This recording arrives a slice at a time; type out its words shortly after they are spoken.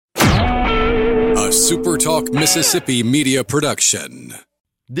SuperTalk Mississippi media production.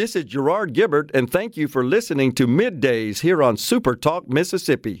 This is Gerard Gibbert, and thank you for listening to Middays here on SuperTalk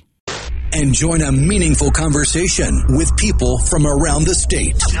Mississippi. And join a meaningful conversation with people from around the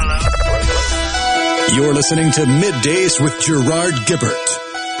state. Hello. You're listening to Middays with Gerard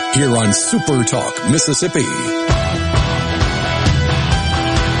Gibbert here on SuperTalk Mississippi.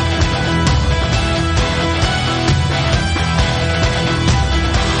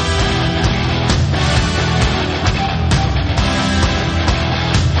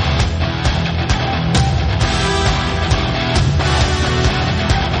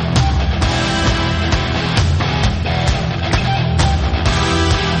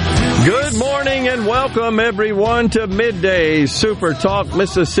 Good morning and welcome everyone to Middays Super Talk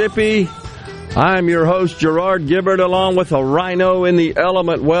Mississippi. I'm your host Gerard Gibbert along with a rhino in the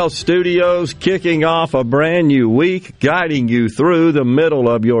Element Wealth Studios, kicking off a brand new week, guiding you through the middle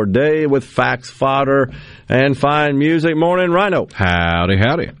of your day with facts, fodder, and fine music. Morning, Rhino. Howdy,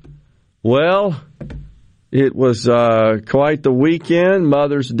 howdy. Well, it was quite the weekend,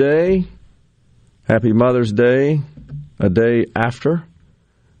 Mother's Day. Happy Mother's Day, a day after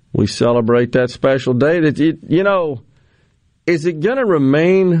we celebrate that special day. Is it going to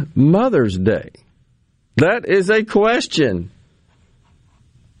remain Mother's Day? That is a question.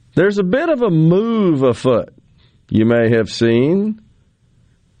 There's a bit of a move afoot, you may have seen,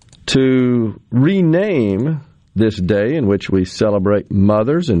 to rename this day in which we celebrate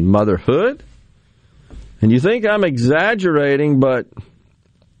mothers and motherhood. And you think I'm exaggerating, but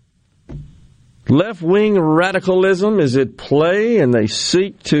left-wing radicalism is at play, and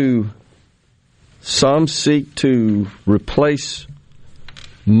some seek to replace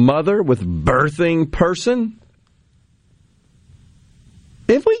mother with birthing person.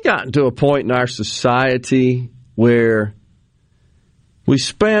 Have we gotten to a point in our society where we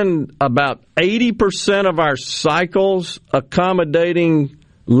spend about 80% of our cycles accommodating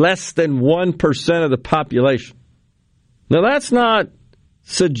less than 1% of the population? Now, that's not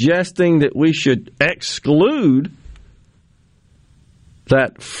suggesting that we should exclude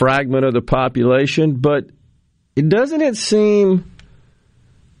that fragment of the population, but doesn't it seem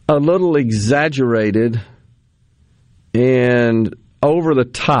a little exaggerated and over the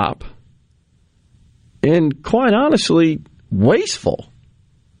top and quite honestly wasteful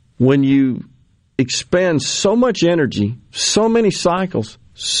when you expend so much energy, so many cycles,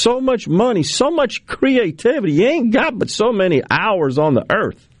 so much money, so much creativity? You ain't got but so many hours on the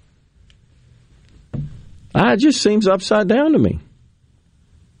earth. It just seems upside down to me.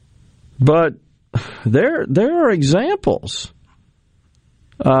 But there are examples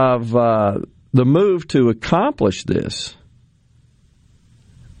of the move to accomplish this.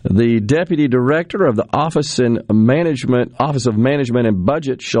 The Deputy Director of the Office of Management and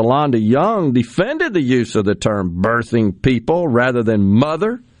Budget, Shalonda Young, defended the use of the term birthing people rather than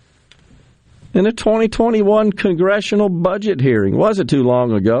mother in a 2021 congressional budget hearing. Wasn't too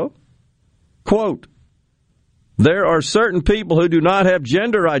long ago. Quote, "There are certain people who do not have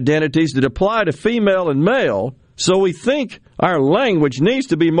gender identities that apply to female and male, so we think our language needs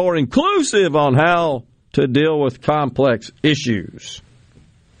to be more inclusive on how to deal with complex issues."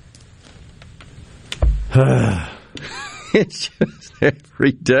 It's just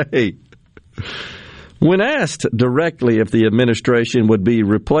every day. When asked directly if the administration would be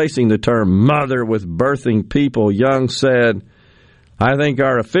replacing the term mother with birthing people, Young said, "I think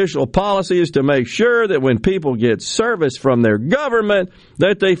our official policy is to make sure that when people get service from their government,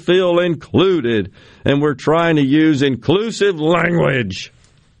 that they feel included, and we're trying to use inclusive language."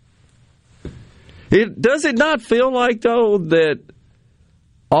 Does it not feel like, though, that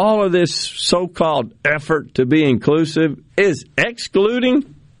all of this so-called effort to be inclusive is excluding?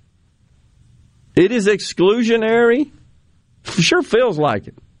 It is exclusionary? Sure feels like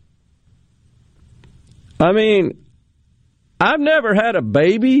it. I mean, I've never had a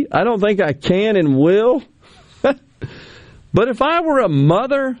baby. I don't think I can and will. But if I were a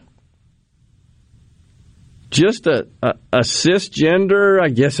mother, just a cisgender, I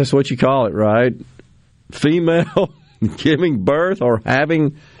guess that's what you call it, right? Female giving birth or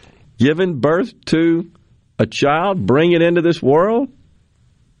having given birth to a child, bring it into this world,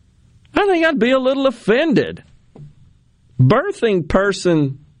 I think I'd be a little offended. Birthing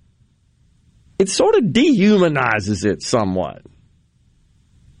person, it sort of dehumanizes it somewhat.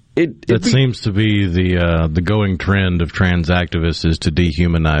 It seems to be the going trend of trans activists is to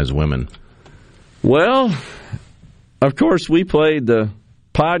dehumanize women. Well, of course, we played the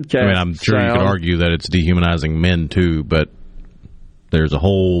podcast. I mean, I'm sure you could argue that it's dehumanizing men too, but there's a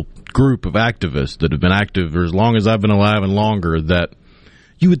whole group of activists that have been active for as long as I've been alive and longer that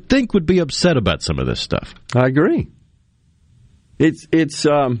you would think would be upset about some of this stuff. I agree. It's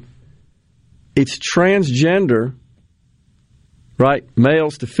transgender, right?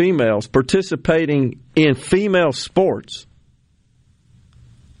 Males to females participating in female sports.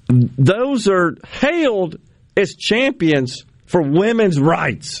 Those are hailed as champions for women's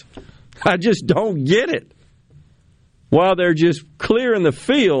rights. I just don't get it. While they're just clearing the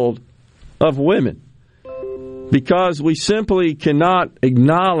field of women. Because we simply cannot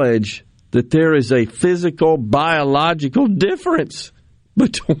acknowledge that there is a physical, biological difference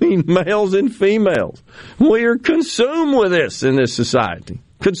between males and females. We are consumed with this in this society.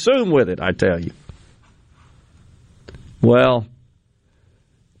 Consumed with it, I tell you. Well,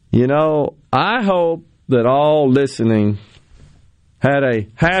 you know, I hope that all listening had a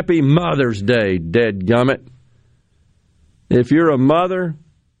happy Mother's Day, dadgummit. If you're a mother,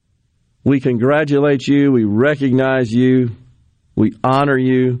 we congratulate you, we recognize you, we honor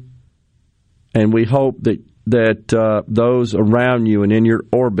you, and we hope that those around you and in your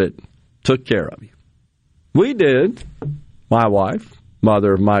orbit took care of you. We did. My wife,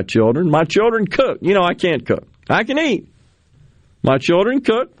 mother of my children. My children cook. You know, I can't cook. I can eat. My children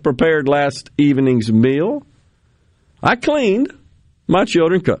cooked, prepared last evening's meal. I cleaned. My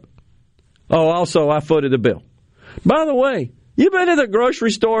children cooked. Oh, also, I footed the bill. By the way, you been to the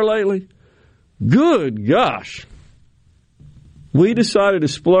grocery store lately? Good gosh. We decided to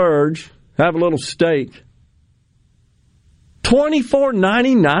splurge, have a little steak.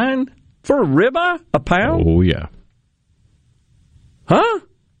 $24.99 for a ribeye a pound? Oh, yeah. Huh?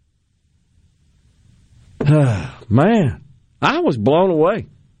 Man, I was blown away.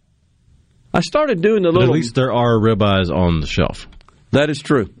 I started doing the little... At least there are ribeyes on the shelf. That is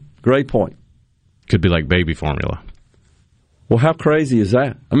true. Great point. Could be like baby formula. Well, how crazy is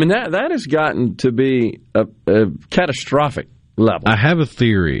that? I mean, that has gotten to be a catastrophic level. I have a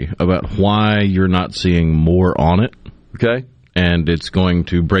theory about why you're not seeing more on it. Okay. And it's going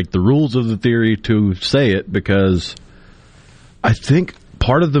to break the rules of the theory to say it because I think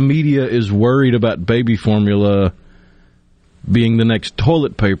part of the media is worried about baby formula being the next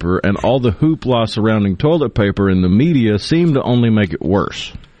toilet paper, and all the hoopla surrounding toilet paper in the media seem to only make it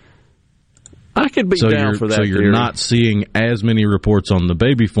worse. I could be down for that. So you're not seeing as many reports on the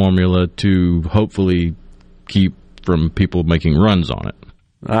baby formula to hopefully keep from people making runs on it.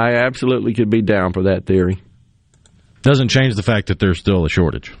 I absolutely could be down for that theory. Doesn't change the fact that there's still a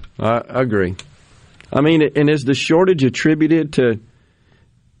shortage. I agree. I mean, and is the shortage attributed to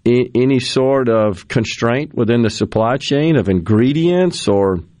any sort of constraint within the supply chain of ingredients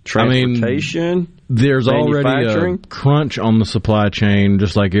or transportation? I mean, there's already a crunch on the supply chain,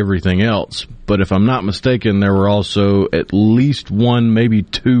 just like everything else. But if I'm not mistaken, there were also at least one, maybe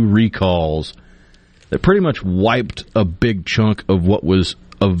two recalls that pretty much wiped a big chunk of what was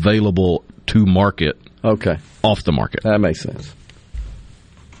available to market off the market. That makes sense.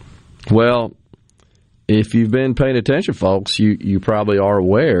 Well, if you've been paying attention, folks, you probably are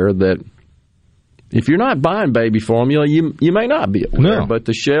aware that if you're not buying baby formula, you may not be aware. No. But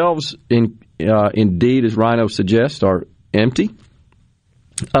the shelves, indeed, as Rhino suggests, are empty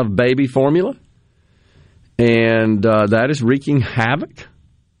of baby formula. And that is wreaking havoc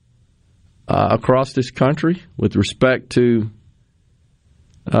across this country with respect to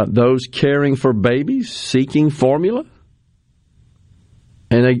those caring for babies, seeking formula.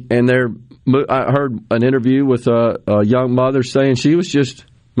 I heard an interview with a young mother saying she was just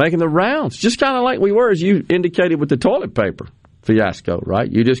making the rounds, just kind of like we were, as you indicated with the toilet paper fiasco,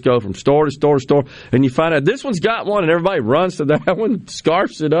 right? You just go from store to store to store, and you find out this one's got one, and everybody runs to that one,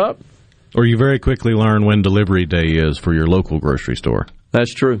 scarfs it up. Or you very quickly learn when delivery day is for your local grocery store.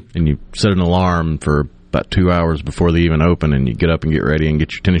 That's true. And you set an alarm for about 2 hours before they even open, and you get up and get ready and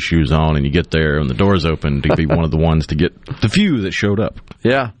get your tennis shoes on, and you get there, and the door's open to be one of the ones to get the few that showed up.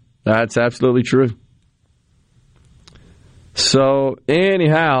 Yeah, that's absolutely true. So,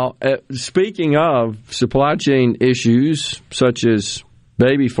 anyhow, speaking of supply chain issues, such as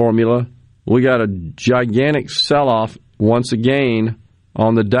baby formula, we got a gigantic sell-off once again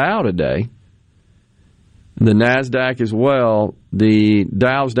on the Dow today. The NASDAQ as well. The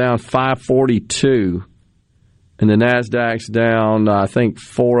Dow's down 542, and the NASDAQ's down, I think,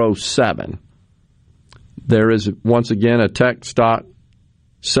 407. There is, once again, a tech stock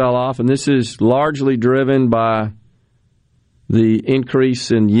sell-off, and this is largely driven by the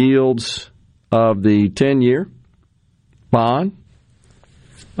increase in yields of the 10-year bond.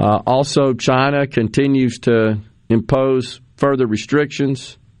 Also, China continues to impose further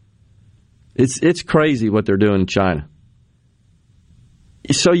restrictions. It's crazy what they're doing in China.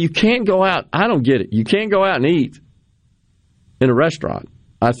 So you can't go out. I don't get it. You can't go out and eat in a restaurant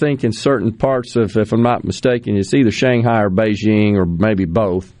I think in certain parts of, if I'm not mistaken, it's either Shanghai or Beijing or maybe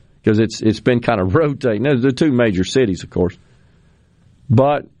both, because it's been kind of rotating. They're the two major cities, of course.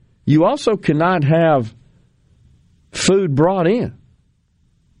 But you also cannot have food brought in.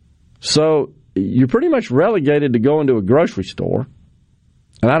 So you're pretty much relegated to going to a grocery store.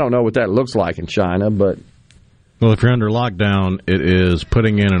 And I don't know what that looks like in China, but... Well, if you're under lockdown, it is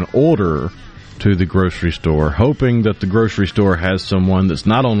putting in an order to the grocery store, hoping that the grocery store has someone that's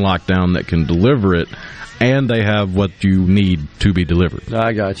not on lockdown that can deliver it, and they have what you need to be delivered.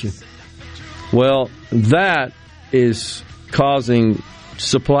 I got you. Well, that is causing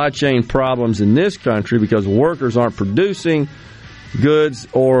supply chain problems in this country because workers aren't producing goods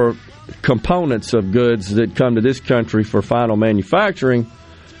or components of goods that come to this country for final manufacturing.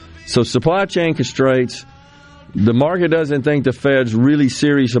 So supply chain constraints. The market doesn't think the Fed's really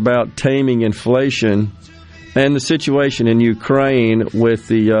serious about taming inflation, and the situation in Ukraine with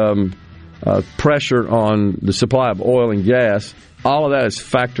the pressure on the supply of oil and gas, all of that is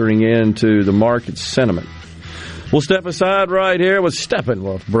factoring into the market sentiment. We'll step aside right here with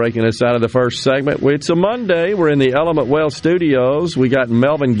Steppenwolf breaking us out of the first segment. It's a Monday. We're in the Element Well studios. We got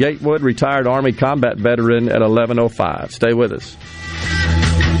Melvin Gatewood, retired Army combat veteran, at 11:05. Stay with us.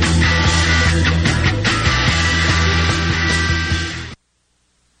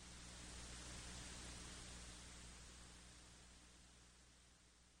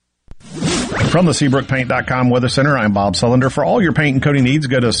 From the SeabrookPaint.com Weather Center, I'm Bob Sullender. For all your paint and coating needs,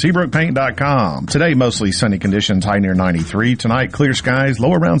 go to SeabrookPaint.com. Today, mostly sunny conditions, high near 93. Tonight, clear skies,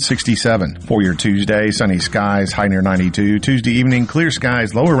 low around 67. For your Tuesday, sunny skies, high near 92. Tuesday evening, clear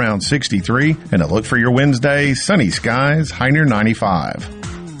skies, low around 63. And a look for your Wednesday, sunny skies, high near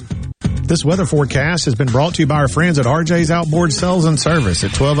 95. This weather forecast has been brought to you by our friends at RJ's Outboard Sales and Service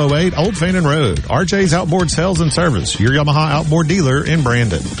at 1208 Old Fannin Road. RJ's Outboard Sales and Service, your Yamaha outboard dealer in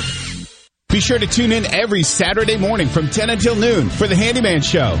Brandon. Be sure to tune in every Saturday morning from 10 until noon for the Handyman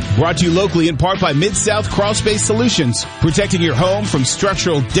Show. Brought to you locally in part by Mid-South Crawlspace Solutions. Protecting your home from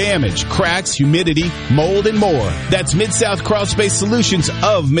structural damage, cracks, humidity, mold, and more. That's Mid-South Crawlspace Solutions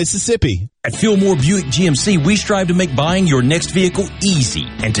of Mississippi. At Fillmore Buick GMC, we strive to make buying your next vehicle easy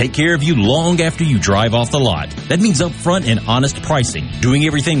and take care of you long after you drive off the lot. That means upfront and honest pricing, doing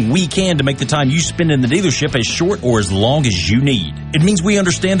everything we can to make the time you spend in the dealership as short or as long as you need. It means we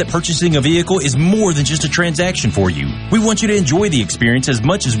understand that purchasing a vehicle is more than just a transaction for you. We want you to enjoy the experience as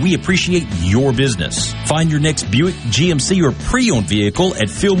much as we appreciate your business. Find your next Buick, GMC, or pre-owned vehicle at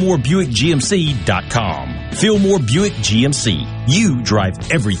FillmoreBuickGMC.com. Fillmore Buick GMC. You drive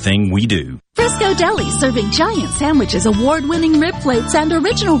everything we do. Frisco Deli, serving giant sandwiches, award-winning rib plates, and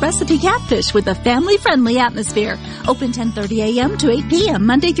original recipe catfish with a family-friendly atmosphere. Open 10:30 a.m. to 8 p.m.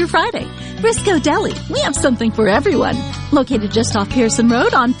 Monday through Friday. Frisco Deli, we have something for everyone. Located just off Pearson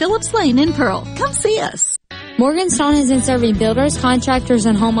Road on Phillips Lane in Pearl. Come see us. Morganstone has been serving builders, contractors,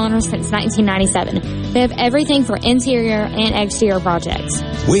 and homeowners since 1997. They have everything for interior and exterior projects.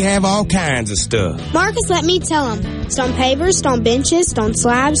 We have all kinds of stuff. Marcus, let me tell them. Stone pavers, stone benches, stone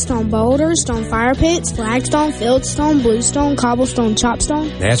slabs, stone boulders, stone fire pits, flagstone, fieldstone, bluestone, cobblestone,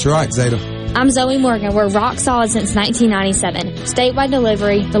 chopstone. That's right, Zeta. I'm Zoe Morgan. We're rock solid since 1997. Statewide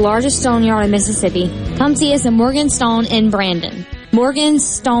delivery, the largest stone yard in Mississippi. Come see us at Morganstone in Brandon.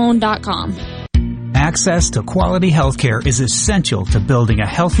 Morganstone.com. Access to quality health care is essential to building a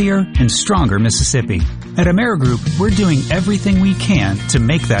healthier and stronger Mississippi. At AmeriGroup, we're doing everything we can to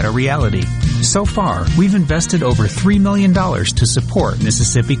make that a reality. So far, we've invested over $3 million to support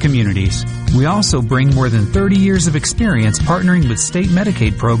Mississippi communities. We also bring more than 30 years of experience partnering with state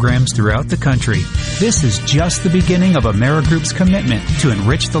Medicaid programs throughout the country. This is just the beginning of AmeriGroup's commitment to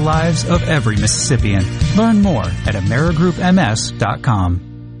enrich the lives of every Mississippian. Learn more at AmeriGroupMS.com.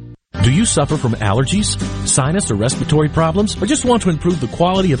 Do you suffer from allergies, sinus, or respiratory problems, or just want to improve the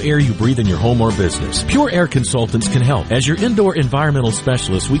quality of air you breathe in your home or business? Pure Air Consultants can help. As your indoor environmental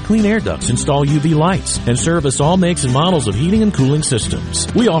specialists, we clean air ducts, install UV lights, and service all makes and models of heating and cooling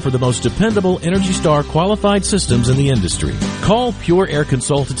systems. We offer the most dependable Energy Star qualified systems in the industry. Call Pure Air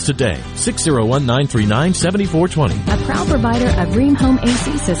Consultants today, 601-939-7420. A proud provider of Rheem Home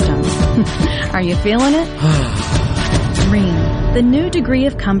AC systems. Are you feeling it? Rheem, the new degree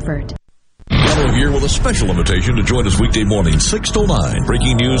of comfort. Gallo here with a special invitation to join us weekday morning, 6 to 9.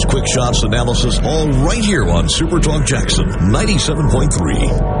 Breaking news, quick shots, analysis, all right here on Super Talk Jackson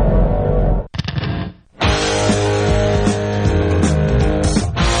 97.3.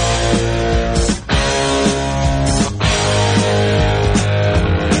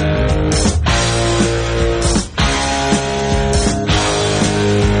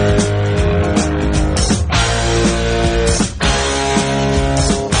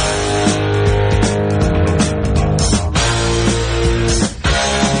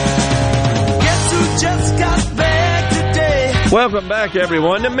 Welcome back,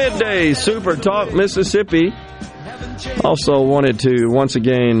 everyone, to Midday Super Talk Mississippi. Also wanted to once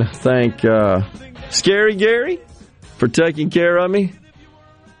again thank Scary Gary for taking care of me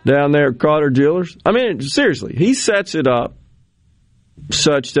down there at Carter Jewelers. I mean, seriously, he sets it up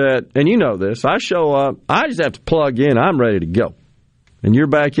such that, and you know this, I show up, I just have to plug in, I'm ready to go. And you're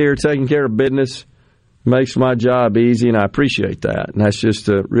back here taking care of business, makes my job easy, and I appreciate that. And that's just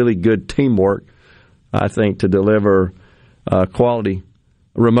a really good teamwork, I think, to deliver quality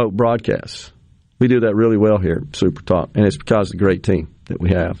remote broadcasts. We do that really well here at Super Talk, and it's because of the great team that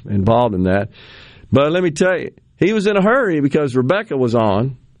we have involved in that. But let me tell you, he was in a hurry because Rebecca was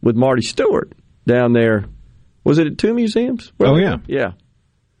on with Marty Stewart down there. Was it at 2 museums? Oh, yeah. Yeah.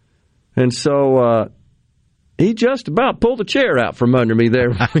 And so he just about pulled a chair out from under me there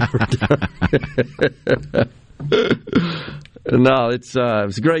when we were done. No, it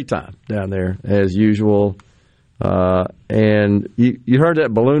was a great time down there, as usual. And you heard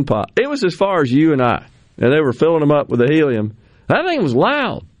that balloon pop. It was as far as you and I. And they were filling them up with the helium. That thing was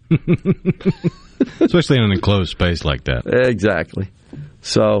loud. Especially in an enclosed space like that. Exactly.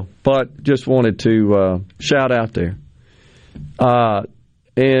 So, but just wanted to shout out there.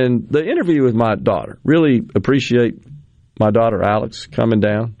 And the interview with my daughter, really appreciate my daughter Alex coming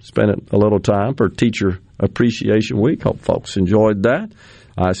down, spending a little time for Teacher Appreciation Week. Hope folks enjoyed that.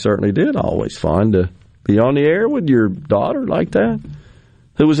 I certainly did. Always fun to be on the air with your daughter like that,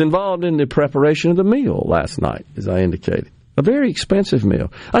 who was involved in the preparation of the meal last night, as I indicated. A very expensive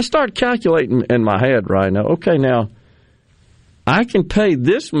meal. I start calculating in my head right now, okay, now, I can pay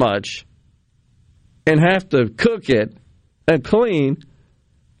this much and have to cook it and clean,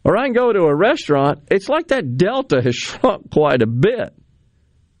 or I can go to a restaurant. It's like that delta has shrunk quite a bit.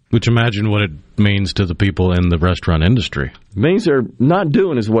 Which imagine what it means to the people in the restaurant industry. It means they're not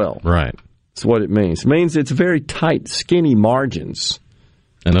doing as well. Right. That's what it means. It means it's very tight, skinny margins.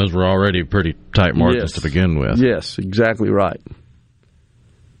 And those were already pretty tight margins to begin with. Yes, exactly right.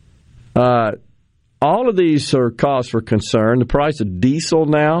 All of these are cause for concern. The price of diesel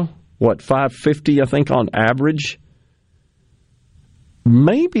now, $5.50, I think, on average.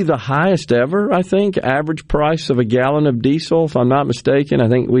 Maybe the highest ever, I think, average price of a gallon of diesel, if I'm not mistaken. I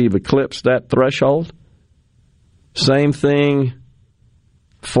think we've eclipsed that threshold. Same thing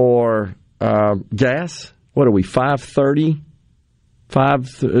for gas. What are we,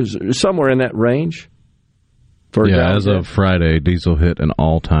 $5.30? Somewhere in that range. As of Friday, diesel hit an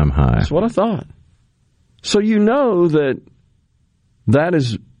all-time high. That's what I thought. So you know that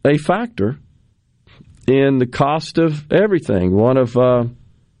is a factor in the cost of everything. One of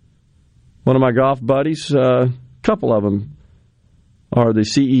my golf buddies, a couple of them, are the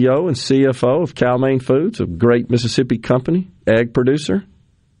CEO and CFO of Cal-Maine Foods, a great Mississippi company, egg producer.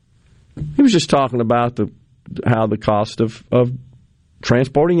 He was just talking about how the cost of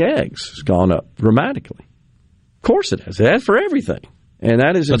transporting eggs has gone up dramatically. Of course it has. It has for everything. And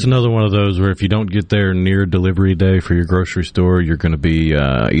that's another one of those where if you don't get there near delivery day for your grocery store, you're going to be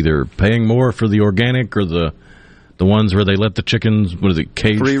either paying more for the organic or the ones where they let the chickens,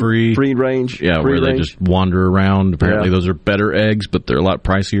 cage-free? Free range. Yeah, where they just wander around. Apparently those are better eggs, but they're a lot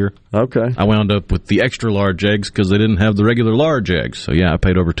pricier. Okay. I wound up with the extra large eggs because they didn't have the regular large eggs. So, I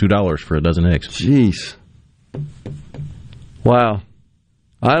paid over $2 for a dozen eggs. Jeez. Wow.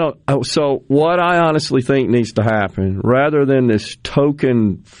 So what I honestly think needs to happen, rather than this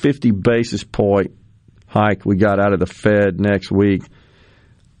token 50 basis point hike we got out of the Fed next week,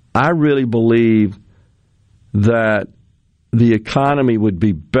 I really believe that the economy would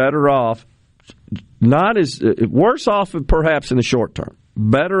be better off, not as worse off perhaps in the short term,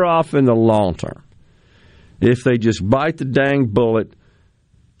 better off in the long term, if they just bite the dang bullet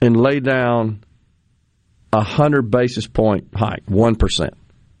and lay down 100 basis point hike, 1%.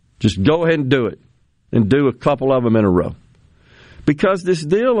 Just go ahead and do it, and do a couple of them in a row. Because this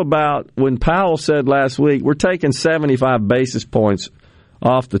deal about when Powell said last week, we're taking 75 basis points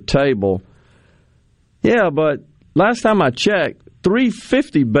off the table. Yeah, but last time I checked,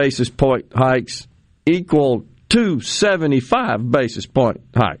 350 basis point hikes equal 275 basis point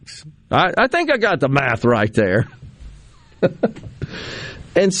hikes. I think I got the math right there.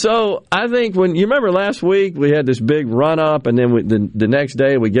 And so I think when you remember last week we had this big run up, and then the next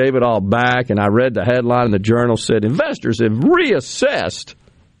day we gave it all back, and I read the headline in the Journal said investors have reassessed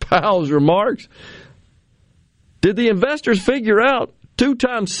Powell's remarks. Did the investors figure out 2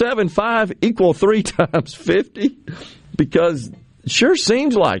 times 75 equal 3 times 50? Because it sure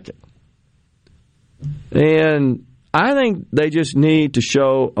seems like it. And I think they just need to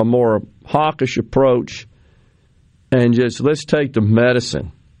show a more hawkish approach and just let's take the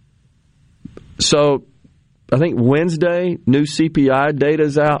medicine. So I think Wednesday, new CPI data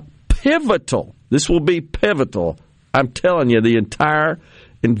is out. Pivotal. This will be pivotal. I'm telling you, the entire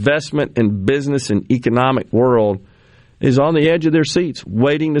investment and business and economic world is on the edge of their seats,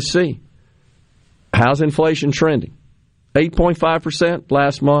 waiting to see. How's inflation trending? 8.5%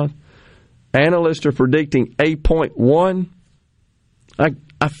 last month. Analysts are predicting 8.1%.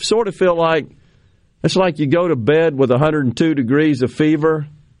 I sort of feel like it's like you go to bed with 102 degrees of fever,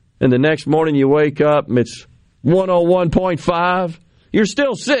 and the next morning you wake up and it's 101.5. You're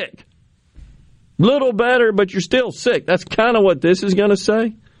still sick. Little better, but you're still sick. That's kind of what this is going to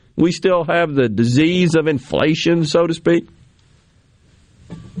say. We still have the disease of inflation, so to speak.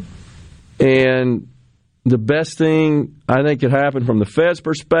 And the best thing I think could happen from the Fed's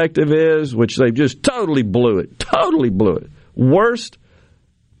perspective is, which they've just totally blew it. Worst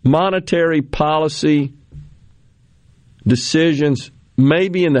monetary policy decisions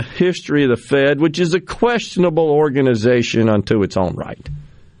maybe in the history of the Fed, which is a questionable organization unto its own right.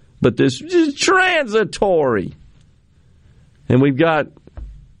 But this is transitory. And we've got,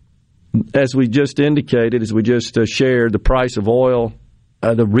 as we just indicated, as we just shared, the price of oil,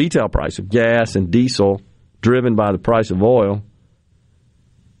 the retail price of gas and diesel, driven by the price of oil,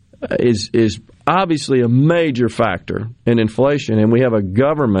 is obviously a major factor in inflation. And we have a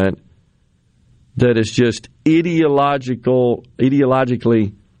government that is just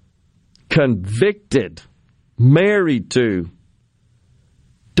ideologically convicted, married to,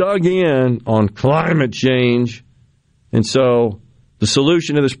 dug in on climate change. And so the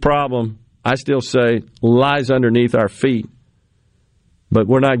solution to this problem, I still say, lies underneath our feet. But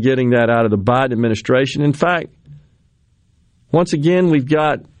we're not getting that out of the Biden administration. In fact, once again, we've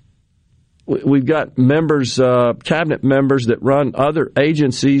got members, cabinet members that run other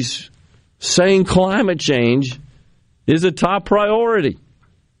agencies saying climate change is a top priority.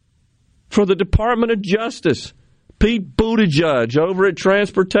 For the Department of Justice, Pete Buttigieg over at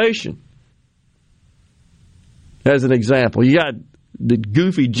Transportation, as an example. You got the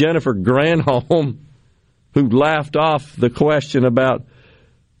goofy Jennifer Granholm, who laughed off the question about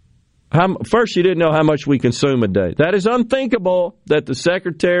first, she didn't know how much we consume a day. That is unthinkable that the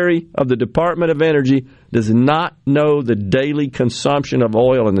Secretary of the Department of Energy does not know the daily consumption of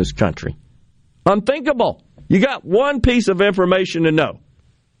oil in this country. Unthinkable. You got one piece of information to know.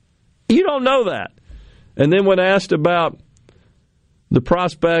 You don't know that. And then when asked about the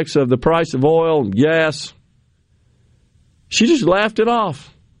prospects of the price of oil and gas, she just laughed it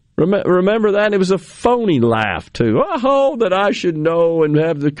off. Remember that? It was a phony laugh, too. Oh, that I should know and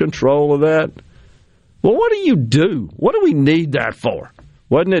have the control of that. Well, what do you do? What do we need that for?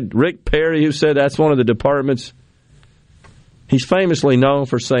 Wasn't it Rick Perry who said that's one of the departments? He's famously known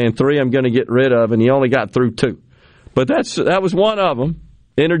for saying 3 I'm going to get rid of, and he only got through 2. But that was one of them,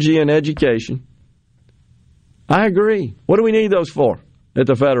 energy and education. I agree. What do we need those for at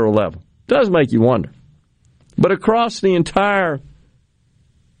the federal level? It does make you wonder. But across the entire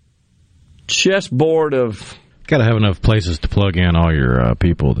chessboard of... Got to have enough places to plug in all your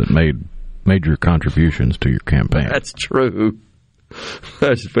people that made major contributions to your campaign. That's true.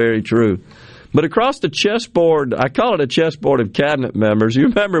 That's very true. But across the chessboard, I call it a chessboard of cabinet members. You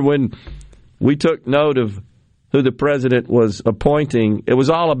remember when we took note of who the president was appointing, it was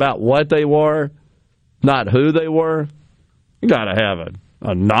all about what they were, not who they were. You got to have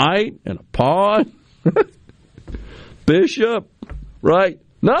a knight and a pawn, bishop, right?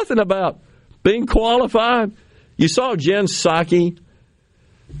 Nothing about being qualified. You saw Jen Psaki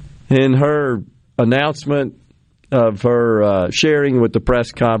in her announcement of her sharing with the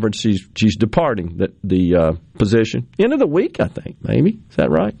press conference. She's departing the position. End of the week, I think, maybe. Is that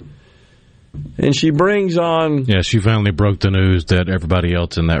right? And she brings on... Yeah, she finally broke the news that everybody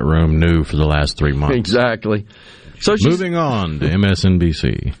else in that room knew for the last 3 months. Exactly. So moving on to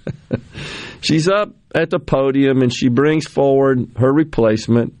MSNBC. She's up at the podium, and she brings forward her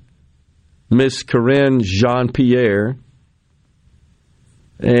replacement, Miss Karine Jean-Pierre,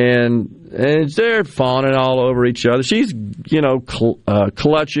 and they're fawning all over each other. She's,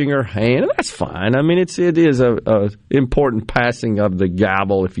 clutching her hand, and that's fine. I mean, it is a important passing of the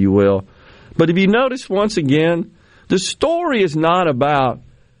gavel, if you will. But if you notice, once again, the story is not about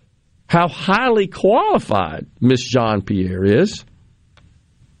how highly qualified Miss Jean-Pierre is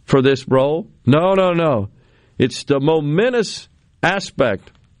for this role. No. It's the momentous aspect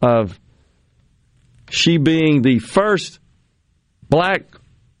of she being the first black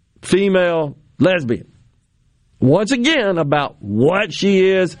female lesbian. Once again, about what she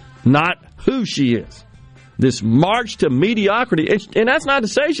is, not who she is. This march to mediocrity, and that's not to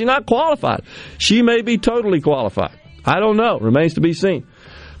say she's not qualified. She may be totally qualified. I don't know. Remains to be seen.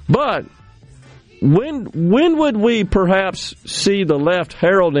 But when would we perhaps see the left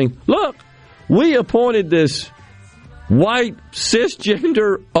heralding, look, we appointed this white,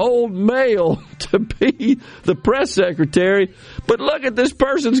 cisgender, old male to be the press secretary, but look at this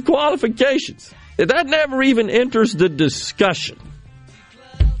person's qualifications. That never even enters the discussion.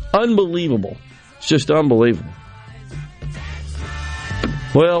 Unbelievable. It's just unbelievable.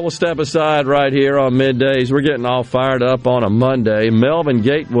 Well, we'll step aside right here on Middays. We're getting all fired up on a Monday. Melvin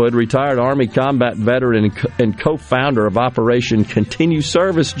Gatewood, retired Army combat veteran and co-founder of Operation Continue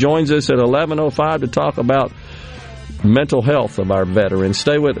Service, joins us at 11:05 to talk about mental health of our veterans.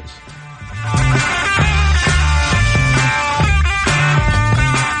 Stay with us.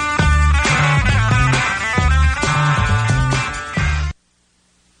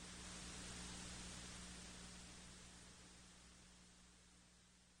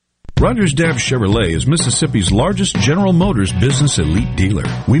 Rogers Dabbs Chevrolet is Mississippi's largest General Motors business elite dealer.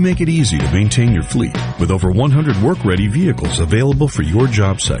 We make it easy to maintain your fleet with over 100 work-ready vehicles available for your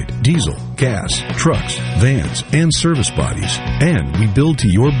job site. Diesel, gas, trucks, vans, and service bodies. And we build to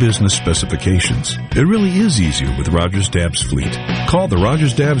your business specifications. It really is easier with Rogers Dabbs Fleet. Call the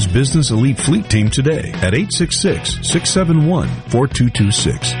Rogers Dabbs Business Elite Fleet Team today at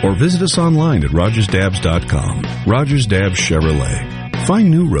 866-671-4226 or visit us online at rogersdabbs.com. Rogers Dabbs Chevrolet.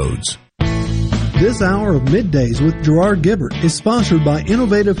 Find new roads. This hour of Middays with Gerard Gibbert is sponsored by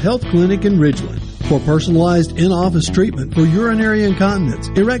Innovative Health Clinic in Ridgeland. For personalized in-office treatment for urinary incontinence,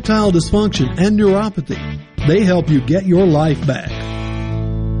 erectile dysfunction, and neuropathy, they help you get your life back.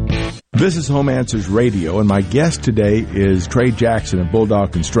 This is Home Answers Radio, and my guest today is Trey Jackson of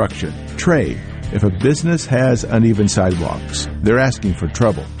Bulldog Construction. Trey, if a business has uneven sidewalks, they're asking for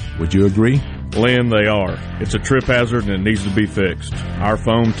trouble. Would you agree? Lynn, they are. It's a trip hazard and it needs to be fixed. Our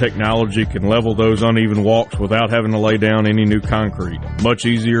foam technology can level those uneven walks without having to lay down any new concrete. Much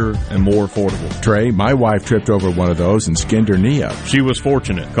easier and more affordable. Trey, my wife tripped over one of those and skinned her knee up. She was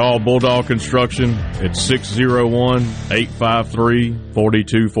fortunate. Call Bulldog Construction at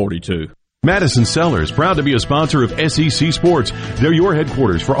 601-853-4242. Madison Cellars, proud to be a sponsor of SEC Sports. They're your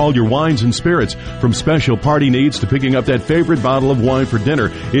headquarters for all your wines and spirits. From special party needs to picking up that favorite bottle of wine for dinner,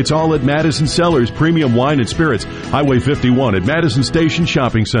 it's all at Madison Cellars Premium Wine and Spirits, Highway 51 at Madison Station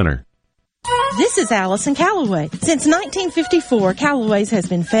Shopping Center. This is Allison Callaway. Since 1954, Callaway's has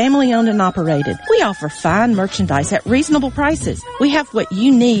been family-owned and operated. We offer fine merchandise at reasonable prices. We have what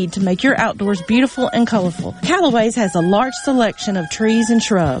you need to make your outdoors beautiful and colorful. Callaway's has a large selection of trees and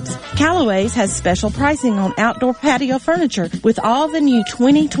shrubs. Callaway's has special pricing on outdoor patio furniture with all the new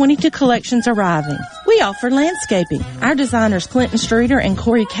 2022 collections arriving. We offer landscaping. Our designers Clinton Streeter and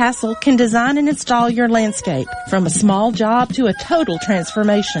Corey Castle can design and install your landscape from a small job to a total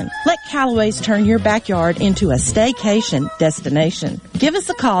transformation. Let Callaway's turn your backyard into a staycation destination. Give us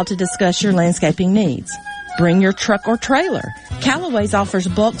a call to discuss your landscaping needs. Bring your truck or trailer. Callaway's offers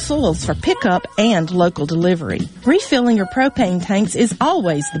bulk soils for pickup and local delivery. Refilling your propane tanks is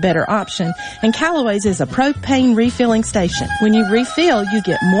always the better option, and Callaway's is a propane refilling station. When you refill, you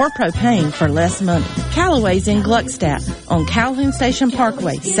get more propane for less money. Callaway's in Gluckstadt on Calhoun Station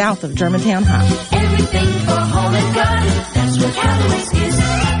Parkway, south of Germantown High. Everything for home and garden, that's what Callaway's is.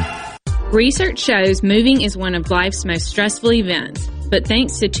 Research shows moving is one of life's most stressful events, but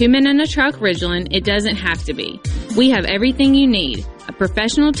thanks to Two Men and a Truck Ridgeland, it doesn't have to be. We have everything you need. A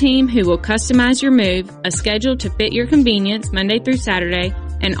professional team who will customize your move, a schedule to fit your convenience Monday through Saturday,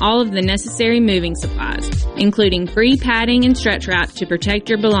 and all of the necessary moving supplies, including free padding and stretch wrap to protect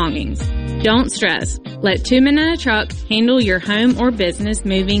your belongings. Don't stress. Let Two Men and a Truck handle your home or business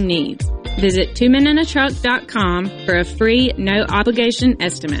moving needs. Visit twomenandatruck.com for a free, no-obligation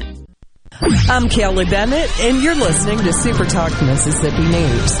estimate. I'm Kelly Bennett, and you're listening to Super Talk Mississippi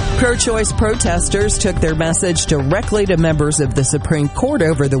News. Pro-choice protesters took their message directly to members of the Supreme Court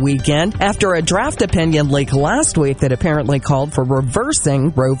over the weekend after a draft opinion leak last week that apparently called for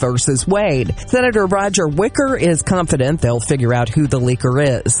reversing Roe v. Wade. Senator Roger Wicker is confident they'll figure out who the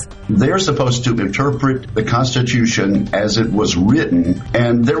leaker is. They're supposed to interpret the Constitution as it was written,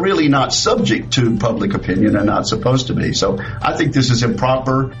 and they're really not subject to public opinion and not supposed to be. So I think this is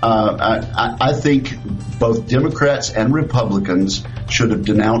improper. I think both Democrats and Republicans should have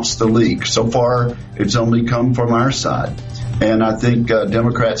denounced the leak. So far, it's only come from our side. And I think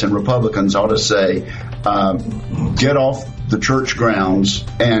Democrats and Republicans ought to say, get off the church grounds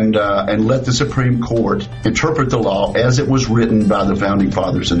and let the Supreme Court interpret the law as it was written by the Founding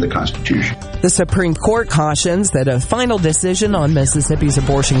Fathers in the Constitution. The Supreme Court cautions that a final decision on Mississippi's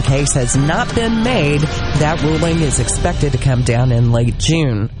abortion case has not been made. That ruling is expected to come down in late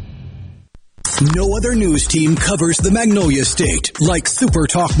June. No other news team covers the Magnolia State like Super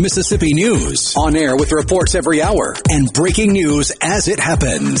Talk Mississippi News. On air with reports every hour and breaking news as it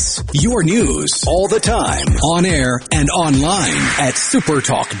happens. Your news all the time. On air and online at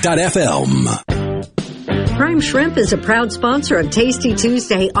supertalk.fm. Prime Shrimp is a proud sponsor of Tasty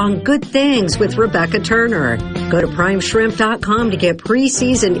Tuesday on Good Things with Rebecca Turner. Go to primeshrimp.com to get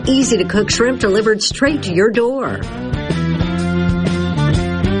pre-seasoned, easy-to-cook shrimp delivered straight to your door.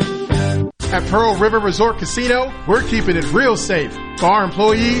 At Pearl River Resort Casino, we're keeping it real safe for our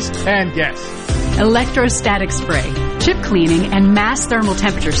employees and guests. Electrostatic spray, chip cleaning, and mass thermal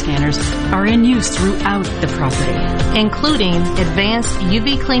temperature scanners are in use throughout the property, including advanced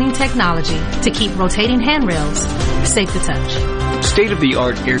UV cleaning technology to keep rotating handrails safe to touch.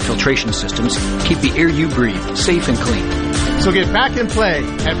 State-of-the-art air filtration systems keep the air you breathe safe and clean. So get back in play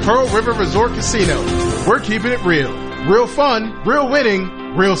at Pearl River Resort Casino. We're keeping it real. Real fun, real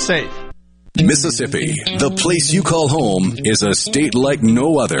winning, real safe. Mississippi, the place you call home, is a state like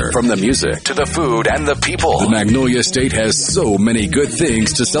no other. From the music to the food and the people, the Magnolia State has so many good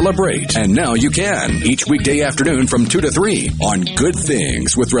things to celebrate. And now you can, each weekday afternoon from 2 to 3 on Good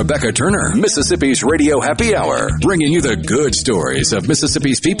Things with Rebecca Turner, Mississippi's Radio Happy Hour, bringing you the good stories of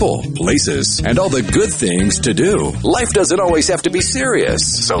Mississippi's people, places, and all the good things to do. Life doesn't always have to be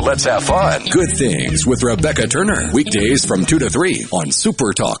serious, so let's have fun. Good Things with Rebecca Turner, weekdays from 2 to 3 on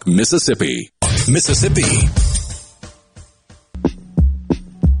Super Talk Mississippi. Mississippi.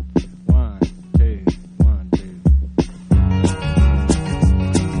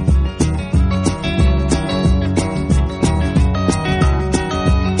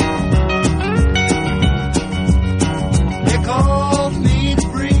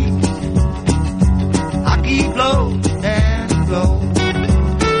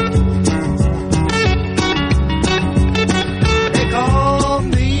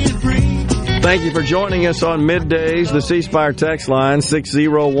 Thank you for joining us on Middays. The C Spire text line,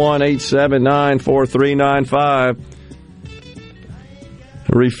 601-879-4395.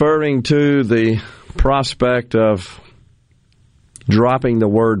 Referring to the prospect of dropping the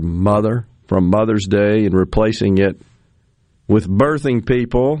word mother from Mother's Day and replacing it with birthing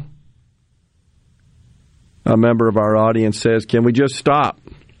people. A member of our audience says, can we just stop?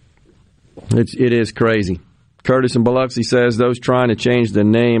 It is crazy. Curtis in Biloxi says those trying to change the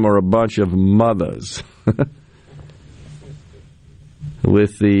name are a bunch of mothers.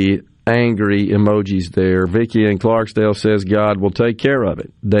 With the angry emojis there. Vicky in Clarksdale says God will take care of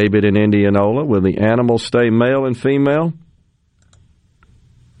it. David in Indianola, will the animals stay male and female?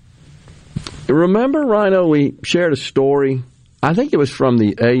 Remember, Rhino, we shared a story. I think it was from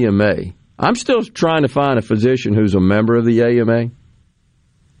the AMA. I'm still trying to find a physician who's a member of the AMA.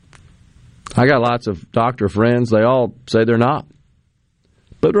 I got lots of doctor friends. They all say they're not.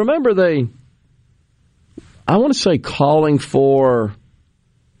 But remember, I want to say calling for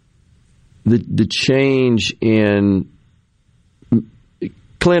the change in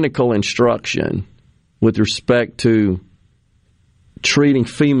clinical instruction with respect to treating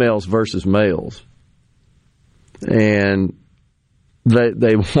females versus males. And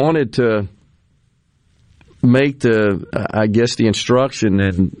they wanted to make the instruction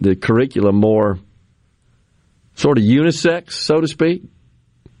and the curriculum more sort of unisex, so to speak.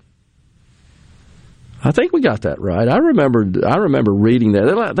 I think we got that right. I remember reading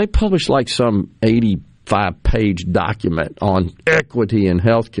that. They published like some 85-page document on equity in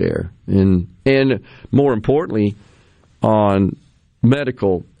healthcare and more importantly on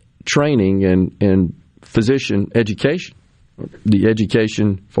medical training and physician education, the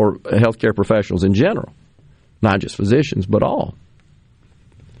education for healthcare professionals in general. Not just physicians, but all.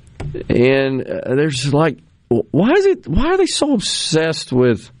 And there's like, why are they so obsessed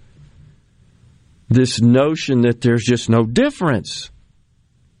with this notion that there's just no difference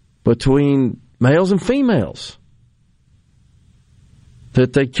between males and females?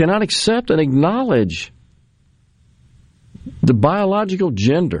 That they cannot accept and acknowledge the biological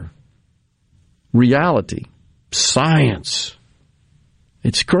gender, reality, science.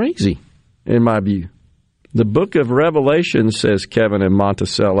 It's crazy, in my view. The book of Revelation, says Kevin in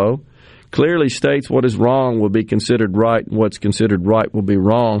Monticello, clearly states what is wrong will be considered right and what's considered right will be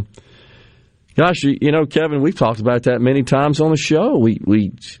wrong. Gosh, you know, Kevin, we've talked about that many times on the show.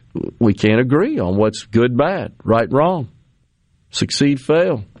 We can't agree on what's good, bad, right, wrong, succeed,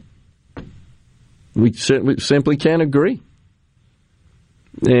 fail. We simply can't agree.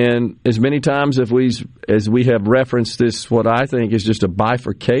 And as many times as we have referenced this, what I think is just a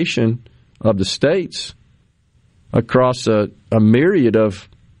bifurcation of the states across a myriad of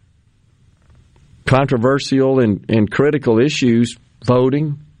controversial and critical issues,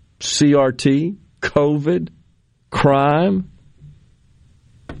 voting, CRT, COVID, crime,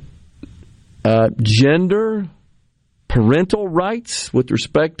 gender, parental rights with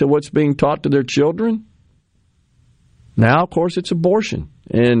respect to what's being taught to their children. Now, of course, it's abortion.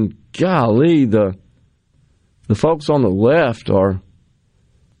 And golly, the folks on the left are,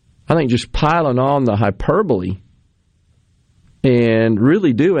 I think, just piling on the hyperbole and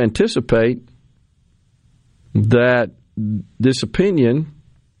really do anticipate that this opinion,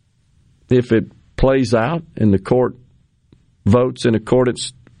 if it plays out and the court votes in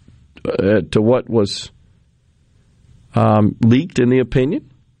accordance to what was leaked in the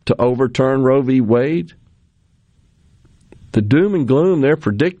opinion to overturn Roe v. Wade, the doom and gloom they're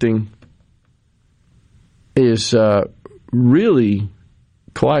predicting is really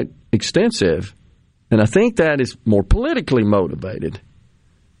quite extensive. And I think that is more politically motivated.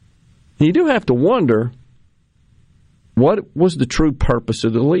 And you do have to wonder, what was the true purpose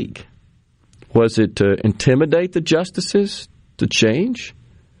of the leak? Was it to intimidate the justices to change?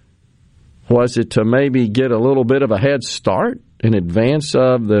 Was it to maybe get a little bit of a head start in advance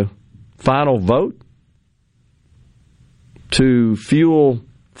of the final vote? To fuel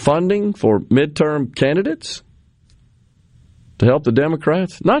funding for midterm candidates? To help the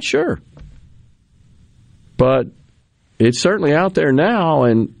Democrats? Not sure. But it's certainly out there now,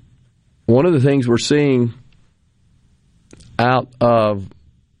 and one of the things we're seeing out of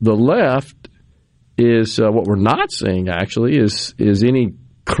the left is what we're not seeing, actually, is any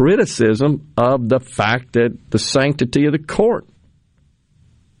criticism of the fact that the sanctity of the court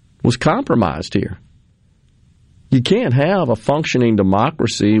was compromised here. You can't have a functioning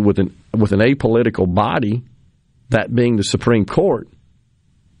democracy with an apolitical body, that being the Supreme Court,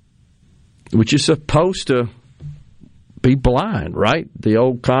 which is supposed to be blind, right? The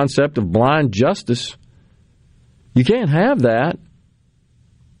old concept of blind justice. You can't have that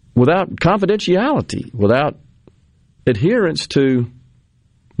without confidentiality, without adherence to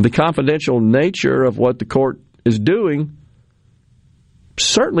the confidential nature of what the court is doing.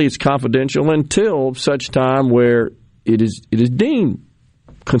 Certainly it's confidential until such time where it is deemed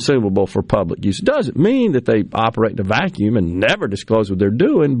consumable for public use. It doesn't mean that they operate in a vacuum and never disclose what they're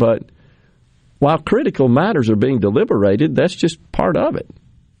doing, but while critical matters are being deliberated, that's just part of it.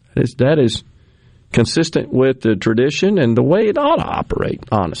 That is consistent with the tradition and the way it ought to operate,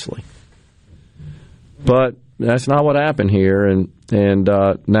 honestly. But that's not what happened here, and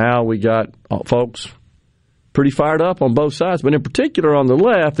now we got folks pretty fired up on both sides, but in particular on the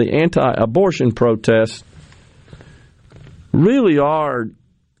left, the anti-abortion protests really are,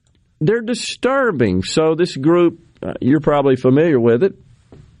 they're disturbing. So this group, you're probably familiar with it,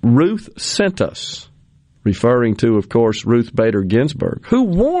 Ruth Sent Us, referring to, of course, Ruth Bader Ginsburg, who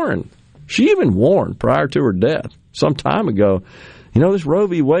warned, she even warned prior to her death some time ago, this Roe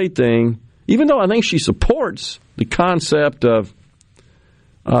v. Wade thing, even though I think she supports the concept of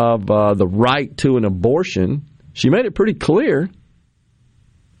the right to an abortion, she made it pretty clear,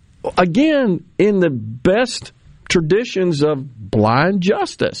 again, in the best traditions of blind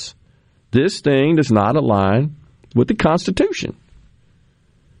justice, this thing does not align with the Constitution.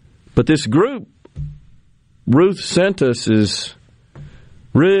 But this group, Ruth Sent Us, has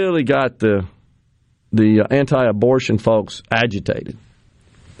really got the anti-abortion folks agitated.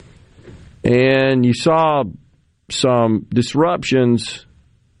 And you saw some disruptions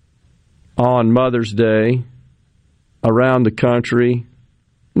on Mother's Day around the country.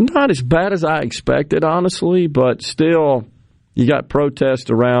 Not as bad as I expected, honestly, but still, you got protests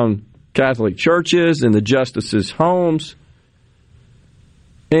around Catholic churches and the justices' homes.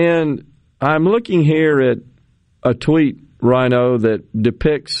 And I'm looking here at a tweet, Rhino, that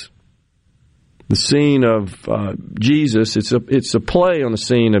depicts the scene of Jesus. It's a play on the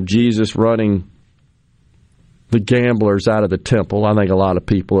scene of Jesus running the gamblers out of the temple. I think a lot of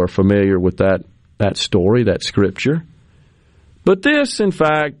people are familiar with that story, that scripture. But this, in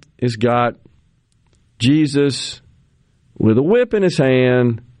fact, has got Jesus with a whip in his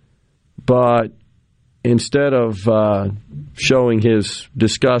hand, but instead of showing his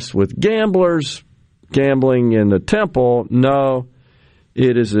disgust with gamblers, gambling in the temple, no,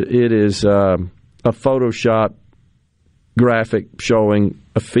 it is a Photoshop graphic showing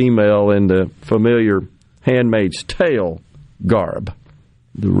a female in the familiar Handmaid's Tale garb,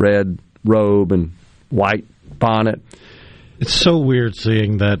 the red robe and white bonnet. It's so weird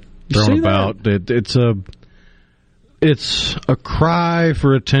seeing that thrown about. It's a cry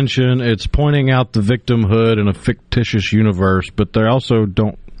for attention. It's pointing out the victimhood in a fictitious universe, but they also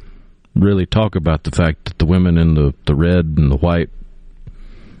don't really talk about the fact that the women in the red and the white,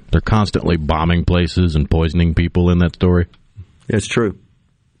 they're constantly bombing places and poisoning people in that story. It's true.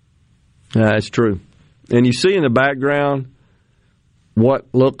 That's true. And you see in the background what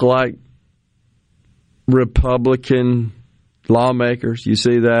look like Republican lawmakers. You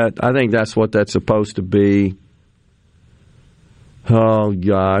see that? I think that's what that's supposed to be. Oh,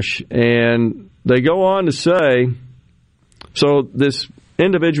 gosh. And they go on to say, so this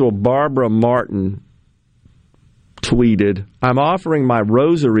individual, Barbara Martin, tweeted, I'm offering my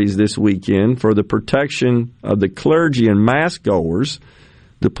rosaries this weekend for the protection of the clergy and mass goers,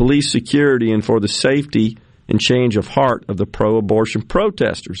 the police security, and for the safety and change of heart of the pro-abortion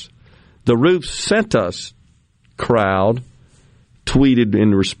protesters. The Ruth Sent Us crowd tweeted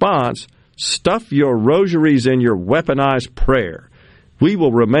in response, stuff your rosaries in your weaponized prayer. We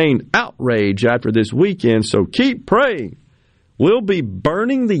will remain outraged after this weekend, so keep praying. We'll be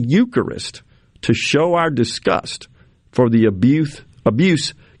burning the Eucharist to show our disgust for the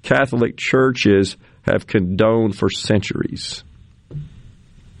abuse Catholic churches have condoned for centuries.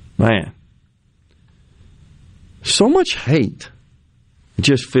 Man, so much hate. It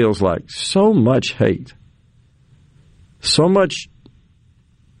just feels like so much hate. So much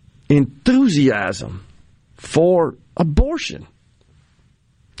enthusiasm for abortion.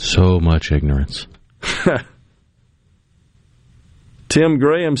 So much ignorance. Tim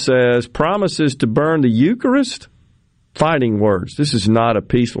Graham says, promises to burn the Eucharist? Fighting words. This is not a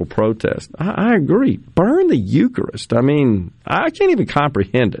peaceful protest. I agree. Burn the Eucharist. I mean, I can't even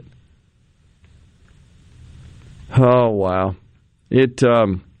comprehend it. Oh, wow.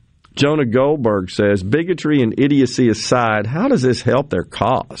 Jonah Goldberg says, bigotry and idiocy aside, how does this help their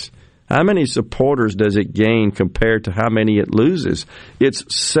cause? How many supporters does it gain compared to how many it loses?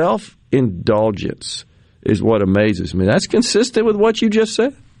 It's self-indulgence is what amazes me. That's consistent with what you just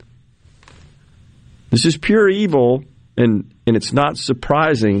said. This is pure evil, and it's not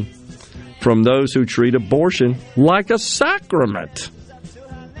surprising from those who treat abortion like a sacrament,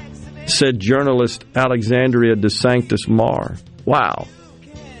 said journalist Alexandria DeSanctis Marr. Wow.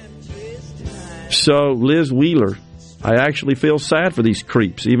 So, Liz Wheeler, I actually feel sad for these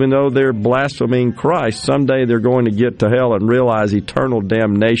creeps. Even though they're blaspheming Christ, someday they're going to get to hell and realize eternal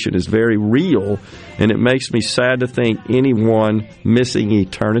damnation is very real, and it makes me sad to think anyone missing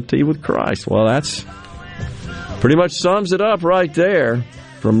eternity with Christ. Well, that's pretty much sums it up right there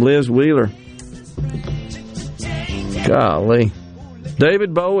from Liz Wheeler. Golly.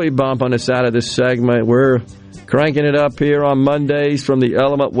 David Bowie bumping us out of this segment. We're cranking it up here on Mondays from the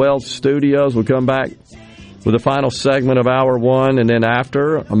Element Wealth Studios. We'll come back with the final segment of Hour 1, and then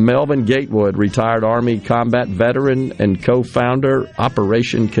after, Melvin Gatewood, retired Army combat veteran and co-founder,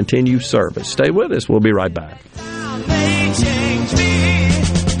 Operation Continue Service. Stay with us. We'll be right back.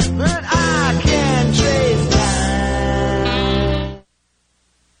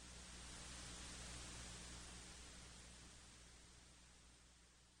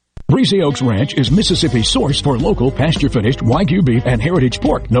 Breezy Oaks Ranch is Mississippi's source for local pasture-finished Wagyu beef and heritage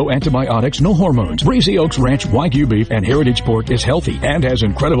pork. No antibiotics, no hormones. Breezy Oaks Ranch Wagyu beef and heritage pork is healthy and has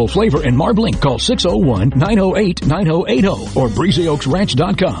incredible flavor and marbling. Call 601-908-9080 or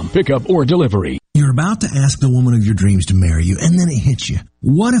breezyoaksranch.com. Pickup or delivery. You're about to ask the woman of your dreams to marry you, and then it hits you.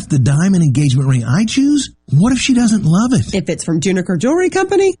 What if the diamond engagement ring I choose? What if she doesn't love it? If it's from Juniker Jewelry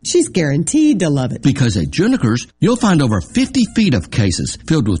Company, she's guaranteed to love it. Because at Juniker's, you'll find over 50 feet of cases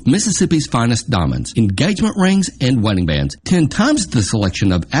filled with Mississippi's finest diamonds, engagement rings, and wedding bands. 10 times the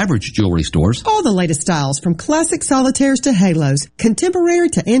selection of average jewelry stores. All the latest styles, from classic solitaires to halos, contemporary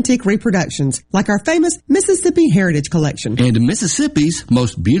to antique reproductions, like our famous Mississippi Heritage Collection. And Mississippi's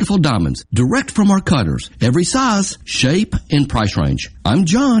most beautiful diamonds, direct from our cutters. Every size, shape, and price range. I'm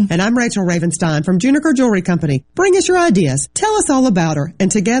John. And I'm Rachel Ravenstein from Juniker Jewelry Company. Bring us your ideas. Tell us all about her.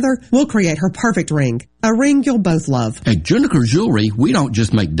 And together, we'll create her perfect ring. A ring you'll both love. At Juniker Jewelry, we don't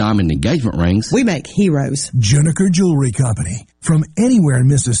just make diamond engagement rings. We make heroes. Juniker Jewelry Company. From anywhere in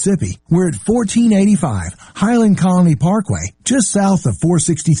Mississippi, we're at 1485 Highland Colony Parkway, just south of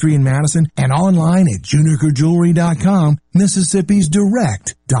 463 in Madison, and online at junikerjewelry.com, Mississippi's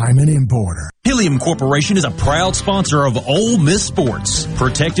direct diamond importer. Pilium Corporation is a proud sponsor of Ole Miss Sports.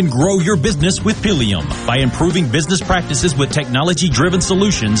 Protect and grow your business with Pilium. By improving business practices with technology-driven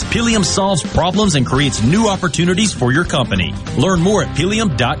solutions, Pilium solves problems and creates new opportunities for your company. Learn more at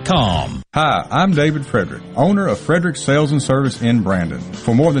Pilium.com. Hi, I'm David Frederick, owner of Frederick Sales and Service in Brandon.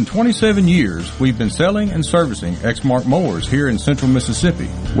 For more than 27 years, we've been selling and servicing Exmark mowers here in central Mississippi.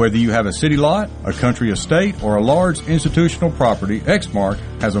 Whether you have a city lot, a country estate, or a large institutional property, Exmark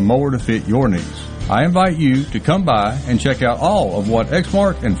has a mower to fit your needs. I invite you to come by and check out all of what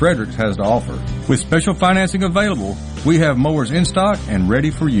Exmark and Fredericks has to offer. With special financing available, we have mowers in stock and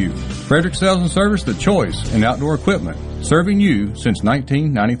ready for you. Frederick Sales and Service, the choice in outdoor equipment, serving you since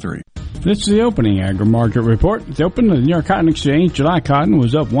 1993. This is the opening agri-market report. At the open of the New York Cotton Exchange, July cotton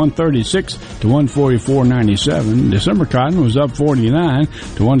was up 136 to 144.97. December cotton was up 49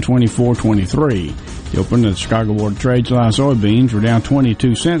 to 124.23. The open of the Chicago Board of Trade, July soybeans were down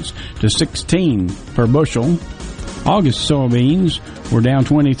 22 cents to 16 per bushel. August soybeans were down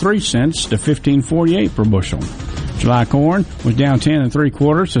 23 cents to 15.48 per bushel. July corn was down 10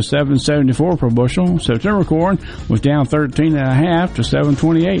 3/4 to 7.74 per bushel. September corn was down 13.5 to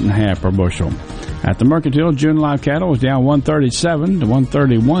 7.28.5 per bushel. At the mercantile, June live cattle was down 137 to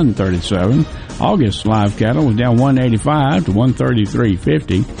 131.37. August live cattle was down 185 to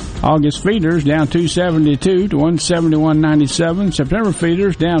 133.50. August feeders down 272 to 171.97. September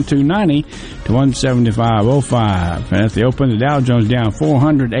feeders down 290 to 175.05. And at the open, the Dow Jones down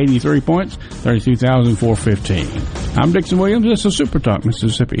 483 points, 32,415. I'm Dixon Williams. This is Super Talk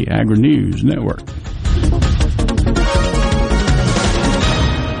Mississippi Agri News Network.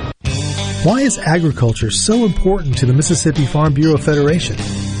 Why is agriculture so important to the Mississippi Farm Bureau Federation?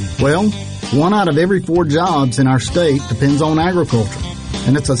 Well, 1 out of every 4 jobs in our state depends on agriculture,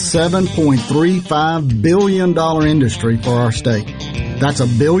 and it's a $7.35 billion industry for our state. That's a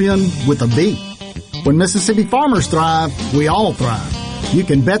billion with a B. When Mississippi farmers thrive, we all thrive. You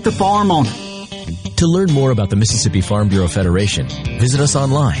can bet the farm on it. To learn more about the Mississippi Farm Bureau Federation, visit us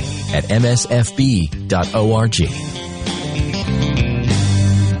online at msfb.org.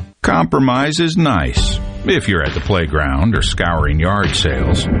 Compromise is nice if you're at the playground or scouring yard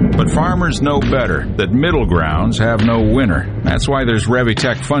sales. But farmers know better that middle grounds have no winner. That's why there's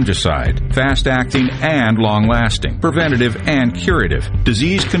Revitec fungicide, fast-acting and long-lasting, preventative and curative,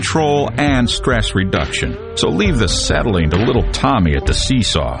 disease control and stress reduction. So leave the settling to little Tommy at the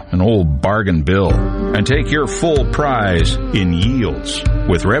seesaw, an old bargain bill, and take your full prize in yields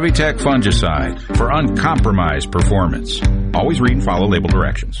with Revitec fungicide for uncompromised performance. Always read and follow label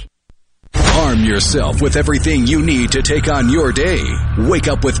directions. Arm yourself with everything you need to take on your day. Wake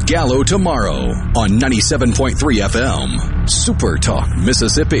up with Gallo tomorrow on 97.3 FM. Super Talk,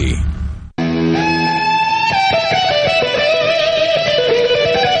 Mississippi.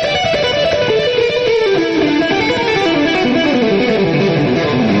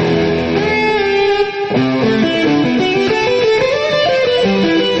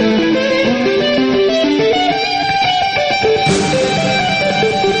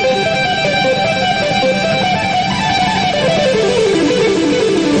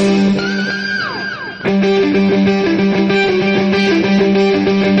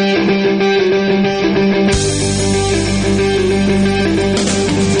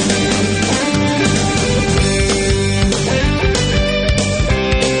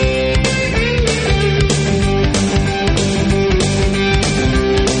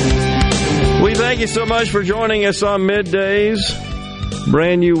 So much for joining us on Middays.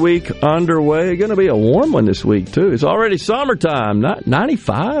 Brand new week underway. Going to be a warm one this week, too. It's already summertime. Not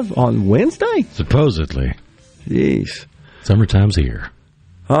 95 on Wednesday? Supposedly. Jeez. Summertime's here.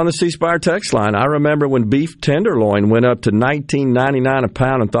 On the C Spire text line, I remember when beef tenderloin went up to $19.99 a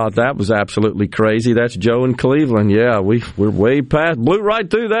pound and thought that was absolutely crazy. That's Joe in Cleveland. Yeah, we're way past. Blew right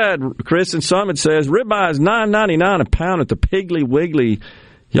through that. Chris in Summit says, ribeye is $9.99 a pound at the Piggly Wiggly.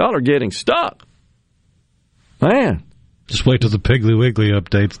 Y'all are getting stuck. Man. Just wait till the Piggly Wiggly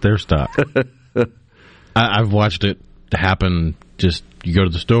updates their stock. I've watched it happen. Just, you go to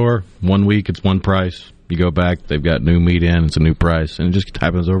the store, 1 week, it's one price. You go back, they've got new meat in, it's a new price. And it just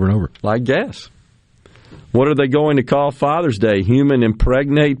happens over and over. Like gas. What are they going to call Father's Day? Human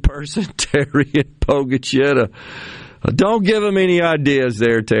impregnate person? Terry and Pogachetta. Don't give them any ideas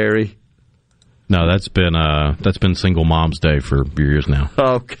there, Terry. No, that's been Single Mom's Day for years now.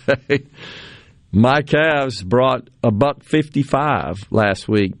 Okay. My calves brought $1.55 last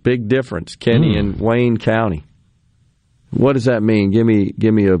week. Big difference. Kenny and Wayne County. What does that mean?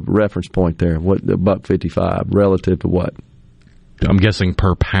 Give me a reference point there. What the $1.55 relative to what? I'm guessing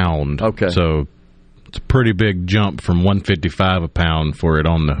per pound. Okay. So it's a pretty big jump from $1.55 a pound for it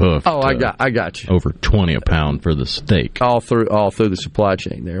on the hoof. Oh, I got you. Over $20 a pound for the steak. All through the supply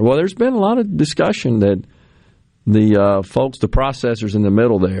chain there. Well, there's been a lot of discussion that the folks, the processors in the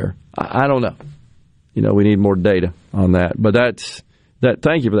middle there, I don't know. You know, we need more data on that. But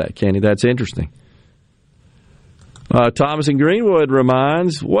thank you for that, Kenny. That's interesting. Thomas in Greenwood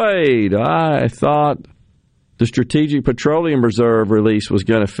reminds, Wade, I thought the Strategic Petroleum Reserve release was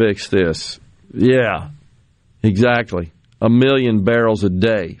going to fix this. Yeah, exactly. 1 million barrels a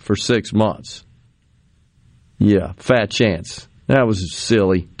day for 6 months. Yeah, fat chance. That was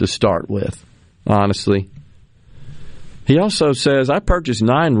silly to start with, honestly. He also says, I purchased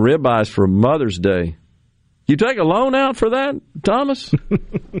 9 ribeyes for Mother's Day. You take a loan out for that, Thomas?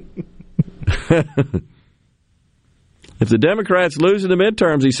 If the Democrats lose in the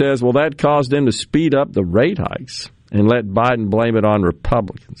midterms, he says, well, that caused them to speed up the rate hikes and let Biden blame it on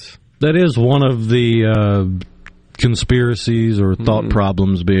Republicans. That is one of the conspiracies or thought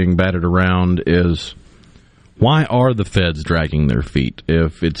problems being batted around is, why are the feds dragging their feet?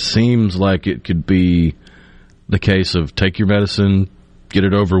 If it seems like it could be the case of take your medicine, get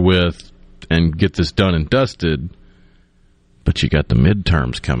it over with, and get this done and dusted, but you got the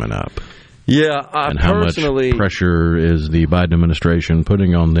midterms coming up. Yeah, and how much pressure is the Biden administration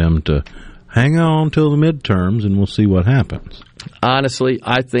putting on them to hang on till the midterms, and we'll see what happens? Honestly,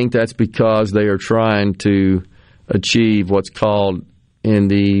 I think that's because they are trying to achieve what's called in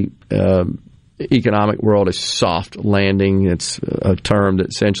the economic world a soft landing. It's a term that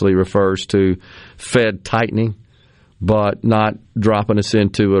essentially refers to Fed tightening, but not dropping us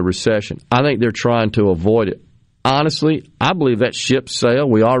into a recession. I think they're trying to avoid it. Honestly, I believe that ship sailed.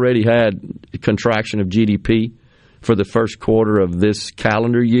 We already had a contraction of GDP for the first quarter of this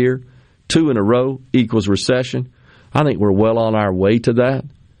calendar year. 2 in a row equals recession. I think we're well on our way to that.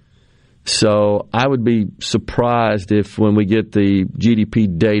 So I would be surprised if when we get the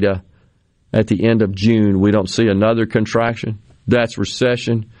GDP data at the end of June, we don't see another contraction. That's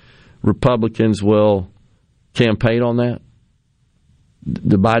recession. Republicans will campaign on that.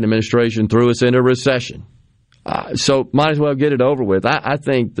 The Biden administration threw us into recession. So might as well get it over with. I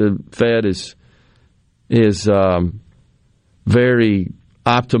think the Fed is very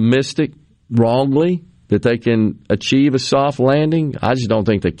optimistic, wrongly, that they can achieve a soft landing. I just don't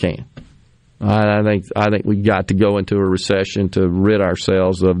think they can. I think we got to go into a recession to rid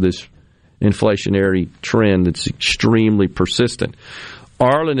ourselves of this inflationary trend that's extremely persistent.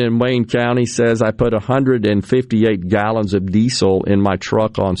 Arlen in Wayne County says, I put 158 gallons of diesel in my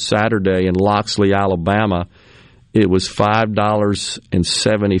truck on Saturday in Loxley, Alabama. It was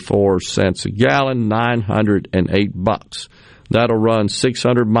 $5.74 a gallon, $908. That'll run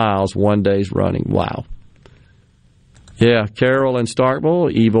 600 miles 1 day's running. Wow. Yeah, Carol in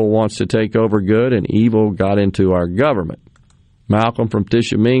Starkville, evil wants to take over good, and evil got into our government. Malcolm from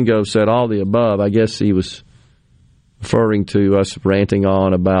Tishomingo said all the above. I guess he was referring to us ranting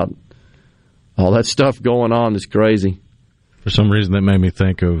on about all that stuff going on that's crazy. For some reason, that made me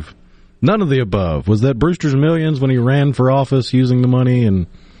think of none of the above. Was that Brewster's Millions when he ran for office using the money and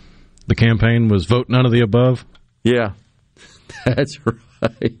the campaign was vote none of the above? Yeah, that's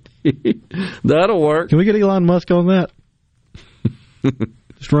right. That'll work. Can we get Elon Musk on that?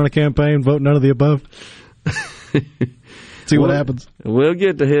 Just run a campaign, vote none of the above. See what happens. We'll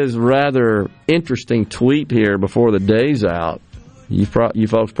get to his rather interesting tweet here before the day's out. You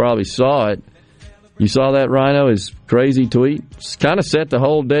folks probably saw it. You saw that, Rhino? His crazy tweet? It's kind of set the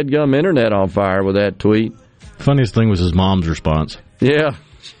whole deadgum internet on fire with that tweet. Funniest thing was his mom's response. Yeah.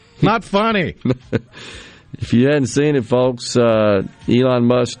 Not funny. If you hadn't seen it, folks, Elon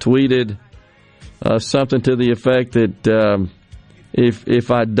Musk tweeted something to the effect that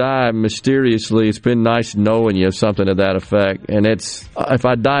if I die mysteriously, it's been nice knowing you, something to that effect. And it's if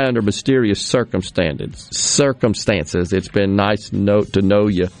I die under mysterious circumstances, it's been nice to know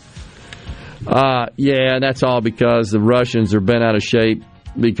you. Yeah, that's all because the Russians are bent out of shape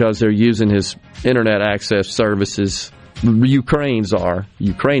because they're using his internet access services.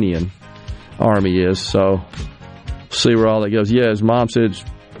 Ukrainian army is, so see where all that goes. Yeah, his mom said,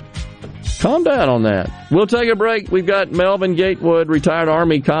 calm down on that. We'll take a break. We've got Melvin Gatewood, retired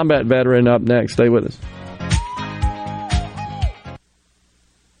Army combat veteran, up next. Stay with us.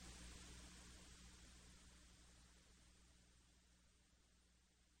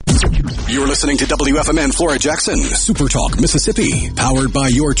 You're listening to WFMN Flora Jackson, Super Talk, Mississippi, powered by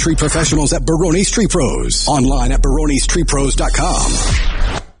your tree professionals at Barone's Tree Pros. Online at baronestreepros.com.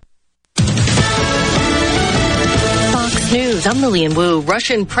 Fox News, I'm Lillian Wu.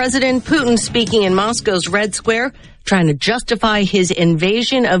 Russian President Putin speaking in Moscow's Red Square, trying to justify his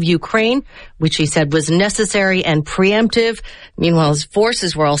invasion of Ukraine, which he said was necessary and preemptive. Meanwhile, his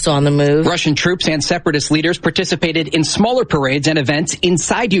forces were also on the move. Russian troops and separatist leaders participated in smaller parades and events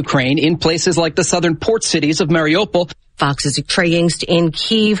inside Ukraine in places like the southern port cities of Mariupol. Fox's Trey Yingst in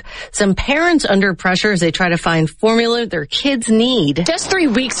Kyiv. Some parents under pressure as they try to find formula their kids need. Just 3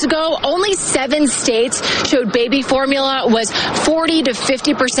 weeks ago, only 7 states showed baby formula was 40 to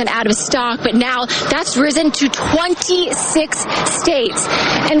 50% out of stock, but now that's risen to 26 states.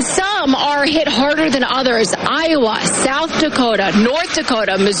 And some are hit harder than others. Iowa, South Dakota, North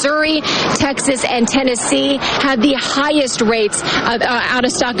Dakota, Missouri, Texas, and Tennessee had the highest rates of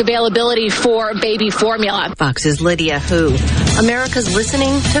out-of-stock availability for baby formula. Fox's Lydia Hu. America's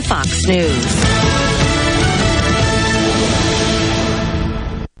listening to Fox News.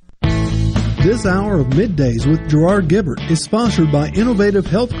 This hour of Middays with Gerard Gibbert is sponsored by Innovative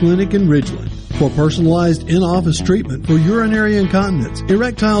Health Clinic in Ridgeland. For personalized in-office treatment for urinary incontinence,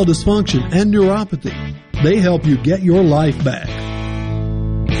 erectile dysfunction, and neuropathy, they help you get your life back.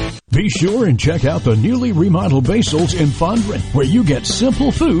 Be sure and check out the newly remodeled Basil's in Fondren, where you get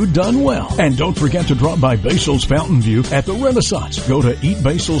simple food done well. And don't forget to drop by Basil's Fountain View at the Renaissance. Go to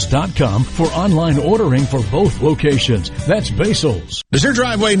eatbasils.com for online ordering for both locations. That's Basil's. Does your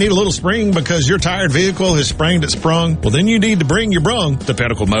driveway need a little spring because your tired vehicle has sprained its sprung? Well, then you need to bring your brung to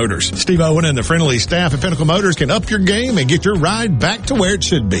Pinnacle Motors. Steve Owen and the friendly staff at Pinnacle Motors can up your game and get your ride back to where it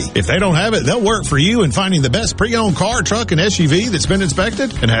should be. If they don't have it, they'll work for you in finding the best pre-owned car, truck, and SUV that's been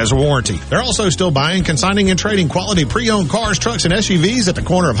inspected and has a warranty. They're also still buying, consigning, and trading quality pre-owned cars, trucks, and SUVs at the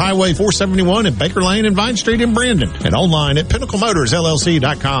corner of Highway 471 and Baker Lane and Vine Street in Brandon, and online at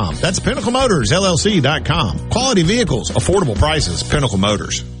PinnacleMotorsLLC.com. That's PinnacleMotorsLLC.com. Quality vehicles, affordable prices, Pinnacle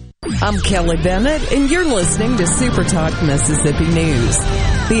Motors. I'm Kelly Bennett, and you're listening to Super Talk Mississippi News.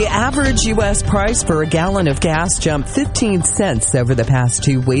 The average U.S. price for a gallon of gas jumped 15 cents over the past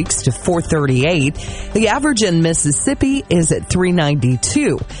 2 weeks to $4.38. The average in Mississippi is at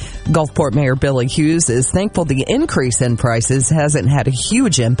 $3.92. Gulfport Mayor Billy Hughes is thankful the increase in prices hasn't had a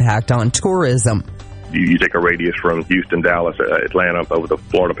huge impact on tourism. You take a radius from Houston, Dallas, Atlanta, over the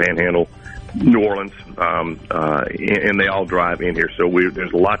Florida Panhandle, New Orleans, and they all drive in here. So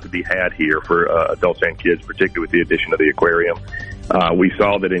there's a lot to be had here for adults and kids, particularly with the addition of the aquarium. We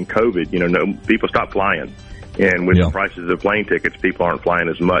saw that in COVID, people stopped flying. And with the prices of plane tickets, people aren't flying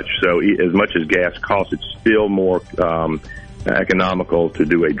as much. So as much as gas costs, it's still more economical to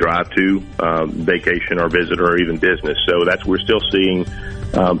do a drive-to vacation or visit or even business. So we're still seeing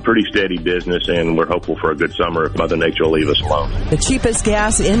pretty steady business, and we're hopeful for a good summer if Mother Nature will leave us alone. The cheapest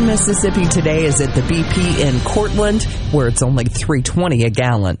gas in Mississippi today is at the BP in Cortland, where it's only $3.20 a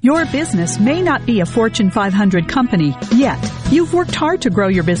gallon. Your business may not be a Fortune 500 company yet. You've worked hard to grow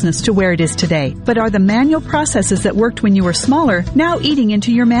your business to where it is today, but are the manual processes that worked when you were smaller now eating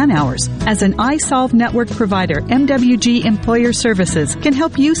into your man hours? As an iSolve network provider, MWG Employer Services can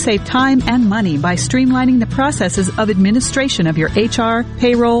help you save time and money by streamlining the processes of administration of your HR,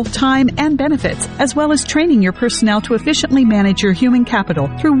 payroll, time, and benefits, as well as training your personnel to efficiently manage your human capital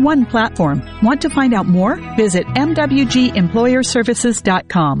through one platform. Want to find out more? Visit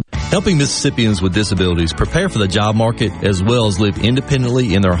MWGEmployerServices.com. Helping Mississippians with disabilities prepare for the job market as well as live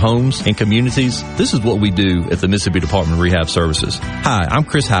independently in their homes and communities. This is what we do at the Mississippi Department of Rehab Services. Hi, I'm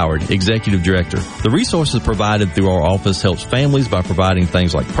Chris Howard, Executive Director. The resources provided through our office helps families by providing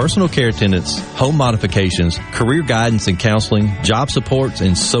things like personal care attendance, home modifications, career guidance and counseling, job supports,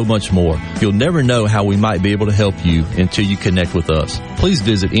 and so much more. You'll never know how we might be able to help you until you connect with us. Please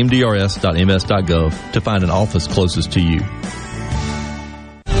visit mdrs.ms.gov to find an office closest to you.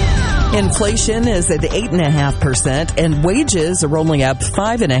 Inflation is at 8.5%, and wages are only up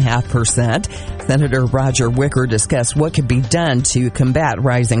 5.5%. Senator Roger Wicker discussed what could be done to combat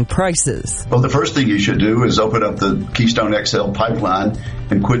rising prices. Well, the first thing you should do is open up the Keystone XL pipeline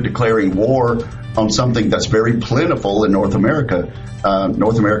and quit declaring war on something that's very plentiful in North America,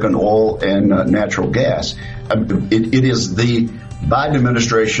 North American oil and natural gas. It is the Biden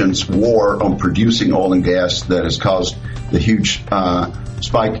administration's war on producing oil and gas that has caused the huge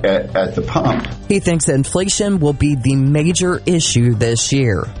spike at the pump. He thinks inflation will be the major issue this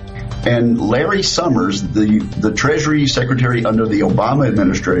year. And Larry Summers, the Treasury Secretary under the Obama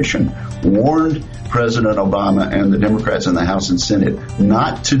administration, warned President Obama and the Democrats in the House and Senate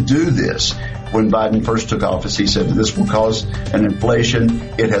not to do this. When Biden first took office, he said this will cause an inflation.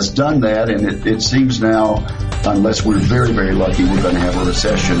 It has done that, and it seems now, unless we're very, very lucky, we're going to have a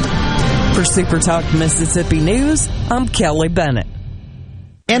recession. For Super Talk Mississippi News, I'm Kelly Bennett.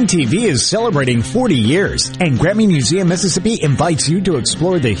 MTV is celebrating 40 years, and Grammy Museum Mississippi invites you to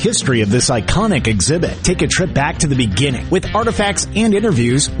explore the history of this iconic exhibit. Take a trip back to the beginning with artifacts and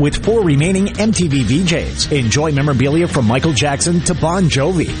interviews with 4 remaining MTV VJs. Enjoy memorabilia from Michael Jackson to Bon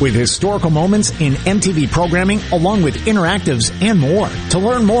Jovi with historical moments in MTV programming along with interactives and more. To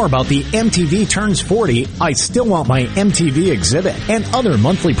learn more about the MTV Turns 40, I Still Want My MTV exhibit and other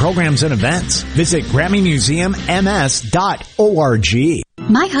monthly programs and events, visit GrammyMuseumMS.org.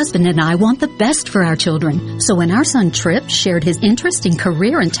 My husband and I want the best for our children, so when our son Tripp shared his interest in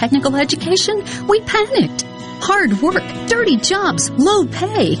career and technical education, we panicked. Hard work, dirty jobs, low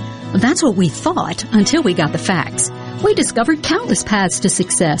pay. That's what we thought until we got the facts. We discovered countless paths to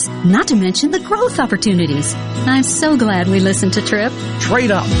success, not to mention the growth opportunities. I'm so glad we listened to Tripp.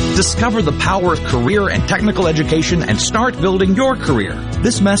 Trade up. Discover the power of career and technical education and start building your career.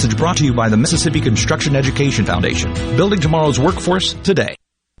 This message brought to you by the Mississippi Construction Education Foundation. Building tomorrow's workforce today.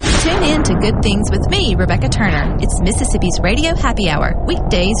 Tune in to Good Things with me, Rebecca Turner. It's Mississippi's Radio Happy Hour,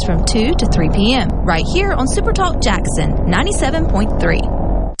 weekdays from 2 to 3 p.m., right here on Super Talk Jackson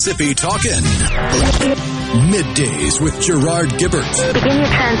 97.3. Mississippi Talkin'. Middays with Gerard Gibbert. Begin your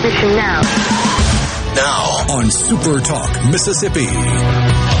transition now. Now on Super Talk Mississippi.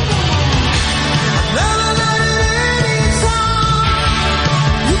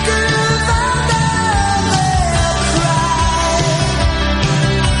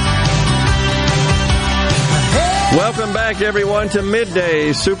 Welcome back, everyone, to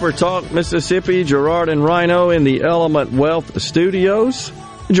Midday Super Talk Mississippi. Gerard and Rhino in the Element Wealth Studios.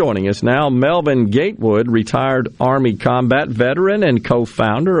 Joining us now, Melvin Gatewood, retired Army combat veteran and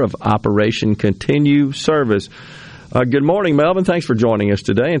co-founder of Operation Continue Service. Good morning, Melvin. Thanks for joining us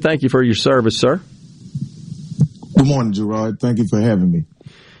today, and thank you for your service, sir. Good morning, Gerard. Thank you for having me.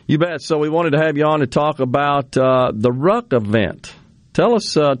 You bet. So we wanted to have you on to talk about the Ruck event. Tell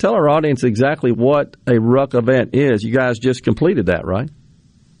our audience exactly what a Ruck event is. You guys just completed that, right?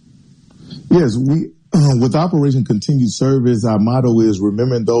 Yes, we with Operation Continued Service, our motto is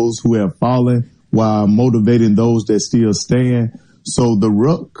remembering those who have fallen while motivating those that still stand. So the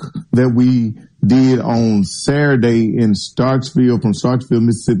Ruck that we did on Saturday in Starksville, from Starksville,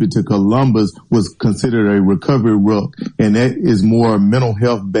 Mississippi to Columbus, was considered a recovery Ruck, and that is more mental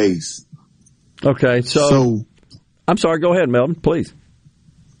health based. Okay, so I'm sorry, go ahead, Melvin, please.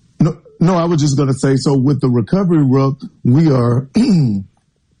 No, I was just going to say, so with the recovery Ruck, we are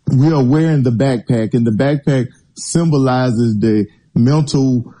wearing the backpack, and the backpack symbolizes the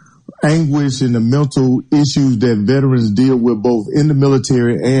mental anguish and the mental issues that veterans deal with both in the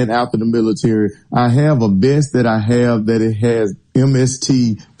military and after the military. I have a vest that it has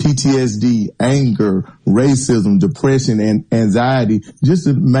MST, PTSD, anger, racism, depression, and anxiety, just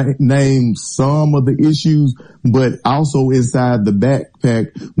to name some of the issues. But also inside the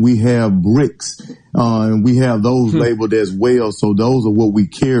backpack, we have bricks, and we have those labeled as well. So those are what we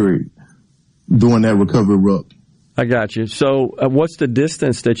carry during that recovery Ruck. I got you. So what's the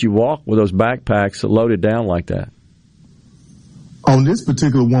distance that you walk with those backpacks loaded down like that? On this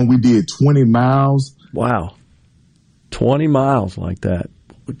particular one, we did 20 miles. Wow. 20 miles like that.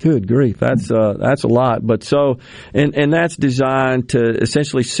 Good grief. That's a lot. But so, and that's designed to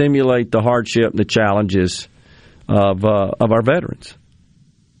essentially simulate the hardship and the challenges of our veterans.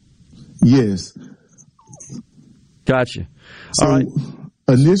 Yes. Gotcha. So, all right.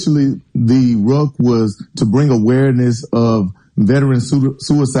 Initially, the Ruck was to bring awareness of veteran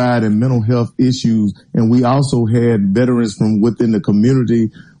suicide and mental health issues, and we also had veterans from within the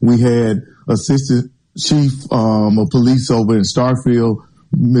community. We had Assistant Chief of Police over in Starkville,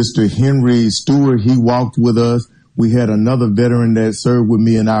 Mr. Henry Stewart. He walked with us. We had another veteran that served with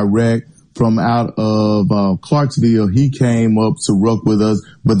me in Iraq from out of Clarksville. He came up to Ruck with us,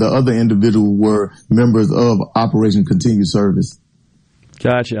 but the other individuals were members of Operation Continue Service.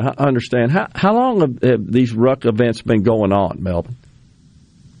 Gotcha. I understand. How long have these Ruck events been going on, Melvin?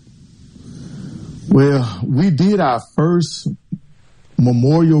 Well, we did our first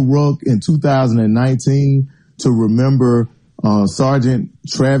Memorial Ruck in 2019 to remember Sergeant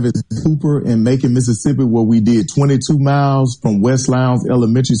Travis Cooper in Macon, Mississippi, where we did 22 miles from West Lowndes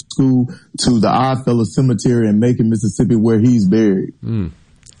Elementary School to the Oddfellow Cemetery in Macon, Mississippi, where he's buried.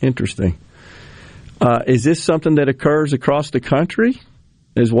 Interesting. Is this something that occurs across the country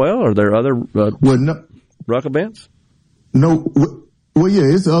as well? Are there other Ruck events? No. Well, yeah,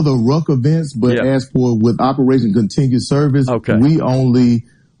 it's other Ruck events, but as for with Operation Continued Service, we only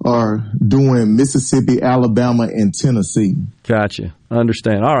are doing Mississippi, Alabama, and Tennessee. Gotcha. I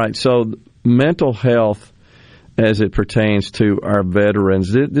understand. All right. So mental health as it pertains to our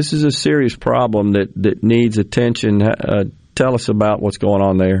veterans, this is a serious problem that needs attention. Tell us about what's going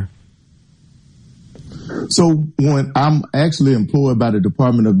on there. So when I'm actually employed by the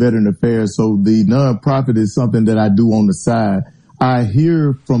Department of Veteran Affairs, so the nonprofit is something that I do on the side. I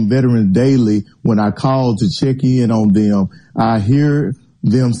hear from veterans daily when I call to check in on them. I hear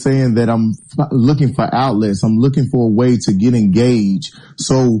them saying that I'm looking for outlets. I'm looking for a way to get engaged.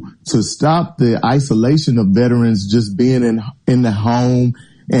 So to stop the isolation of veterans just being in the home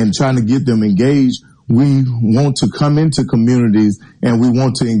and trying to get them engaged, we want to come into communities and we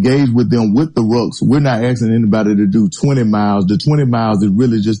want to engage with them with the Rucks. We're not asking anybody to do 20 miles. The 20 miles is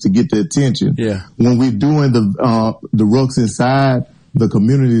really just to get the attention. Yeah. When we're doing the Rucks inside the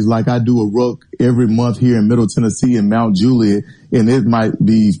communities, like I do a Ruck every month here in Middle Tennessee in Mount Juliet, and it might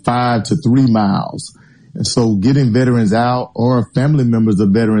be 5 to 3 miles. And so getting veterans out or family members of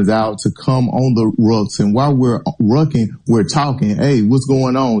veterans out to come on the rucks. And while we're rucking, we're talking. Hey, what's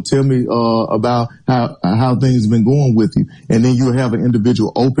going on? Tell me, about how things have been going with you. And then you'll have an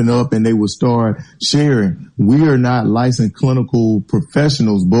individual open up and they will start sharing. We are not licensed clinical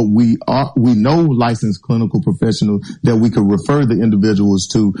professionals, but we know licensed clinical professionals that we could refer the individuals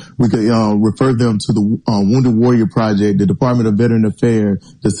to. We could, refer them to the Wounded Warrior Project, the Department of Veteran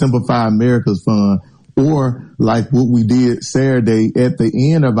Affairs, the Simplify America's Fund. Or like what we did Saturday at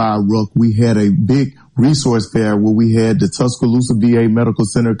the end of our ruck, we had a big resource fair where we had the Tuscaloosa VA Medical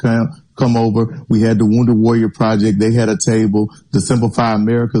Center come over. We had the Wounded Warrior Project. They had a table. The Simplify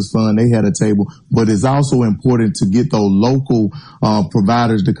America's Fund, they had a table. But it's also important to get those local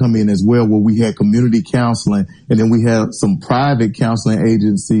providers to come in as well, where we had community counseling. And then we had some private counseling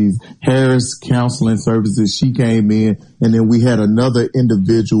agencies, Harris Counseling Services. She came in. And then we had another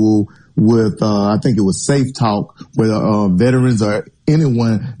individual with, I think it was Safe Talk, where veterans or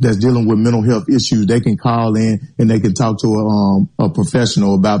anyone that's dealing with mental health issues, they can call in and they can talk to a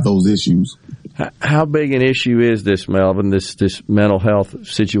professional about those issues. How big an issue is this, Melvin, this mental health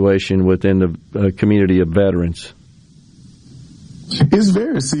situation within the community of veterans? It's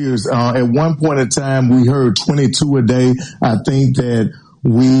very serious. At one point in time, we heard 22 a day. I think that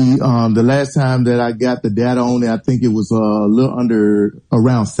the last time that I got the data on it, I think it was a little under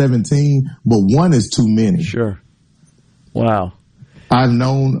around 17, but one is too many. Sure. Wow. I've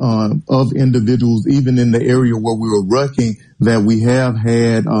known of individuals, even in the area where we were rucking, that we have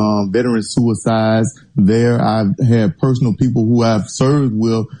had veteran suicides there. I've had personal people who I've served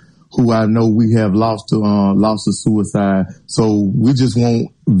with who I know we have lost to suicide. So we just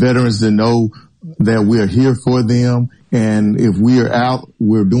want veterans to know that we're here for them. And if we are out,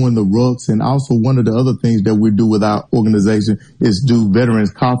 we're doing the rucks. And also one of the other things that we do with our organization is do Veterans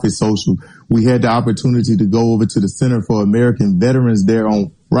Coffee Social. We had the opportunity to go over to the Center for American Veterans there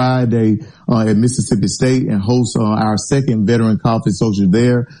on Friday at Mississippi State and host our second Veteran Coffee Social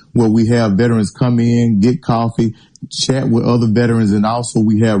there, where we have veterans come in, get coffee, chat with other veterans, and also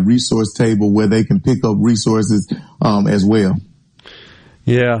we have resource table where they can pick up resources as well.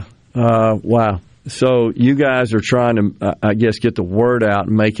 Yeah. Wow. So you guys are trying to, I guess, get the word out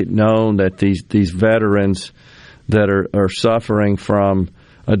and make it known that these veterans that are suffering from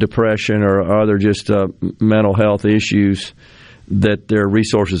a depression or other just mental health issues, that there are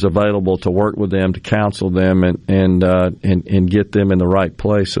resources available to work with them, to counsel them, and get them in the right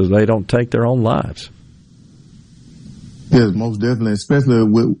place so they don't take their own lives. Yes, most definitely, especially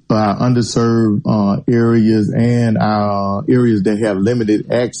with our underserved areas and our areas that have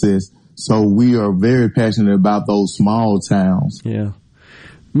limited access. So we are very passionate about those small towns. Yeah.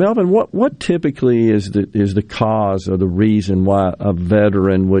 Melvin, what typically is the cause or the reason why a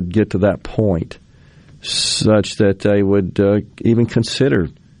veteran would get to that point such that they would even consider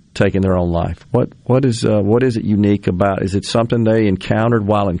taking their own life? What is it unique about? Is it something they encountered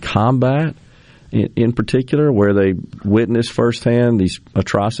while in combat in particular, where they witnessed firsthand these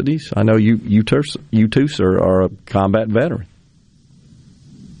atrocities? I know you too, sir, are a combat veteran.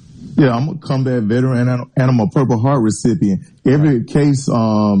 Yeah, I'm a combat veteran and I'm a Purple Heart recipient. Every case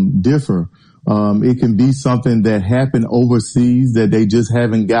differ. It can be something that happened overseas that they just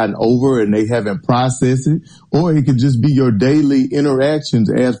haven't gotten over and they haven't processed it, or it could just be your daily interactions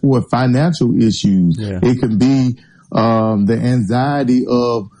as for financial issues. Yeah. It could be the anxiety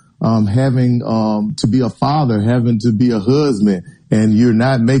of having to be a father, having to be a husband, and you're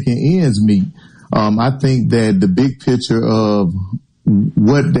not making ends meet. I think that the big picture of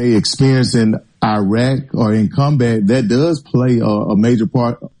what they experience in Iraq or in combat, that does play a major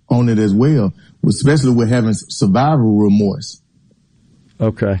part on it as well, especially with having survival remorse.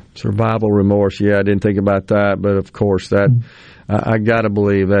 Okay, survival remorse. Yeah, I didn't think about that, but of course that I got to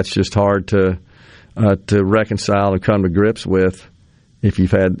believe that's just hard to reconcile and come to grips with if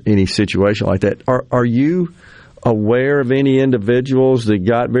you've had any situation like that. Are you aware of any individuals that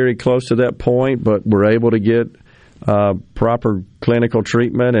got very close to that point but were able to get proper clinical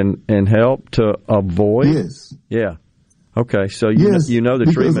treatment and help to avoid? Yes. Yeah. Okay. So you know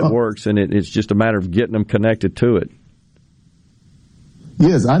the treatment works, and it's just a matter of getting them connected to it.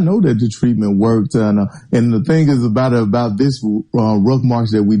 Yes, I know that the treatment worked. And the thing is about this ruck march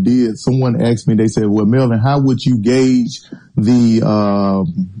that we did, someone asked me, they said, well, Melvin, how would you gauge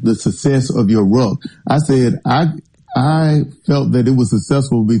the success of your ruck? I said, I felt that it was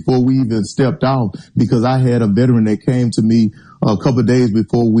successful before we even stepped off, because I had a veteran that came to me a couple of days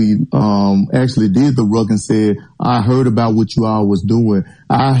before we actually did the ruck and said, I heard about what you all was doing.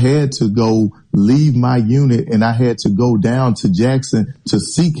 I had to go leave my unit and I had to go down to Jackson to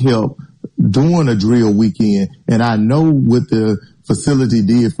seek help doing a drill weekend, and I know what the facility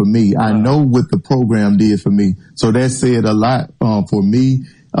did for me. I know what the program did for me. So that said a lot for me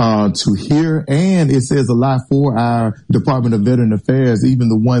to hear, and it says a lot for our Department of Veteran Affairs, even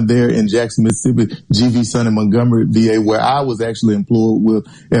the one there in Jackson, Mississippi, GV Sun in Montgomery, VA, where I was actually employed with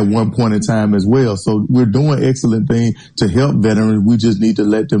at one point in time as well. So we're doing excellent things to help veterans. We just need to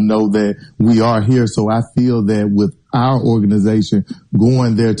let them know that we are here. So I feel that with our organization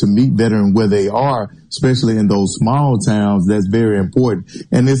going there to meet veterans where they are, especially in those small towns, that's very important.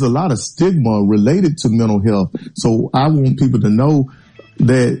 And there's a lot of stigma related to mental health. So I want people to know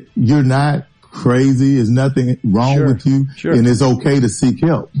that you're not crazy. There's nothing wrong with you, and it's okay to seek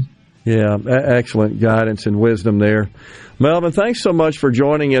help. Yeah, excellent guidance and wisdom there. Melvin, thanks so much for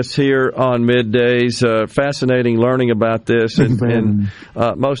joining us here on Middays. Fascinating learning about this. And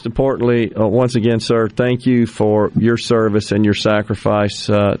most importantly, once again, sir, thank you for your service and your sacrifice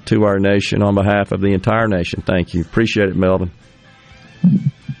to our nation on behalf of the entire nation. Thank you. Appreciate it, Melvin.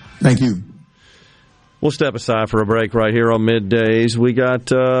 Thank you. We'll step aside for a break right here on Middays. We got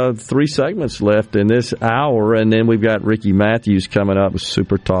 3 segments left in this hour, and then we've got Ricky Matthews coming up with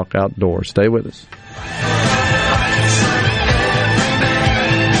Super Talk Outdoors. Stay with us.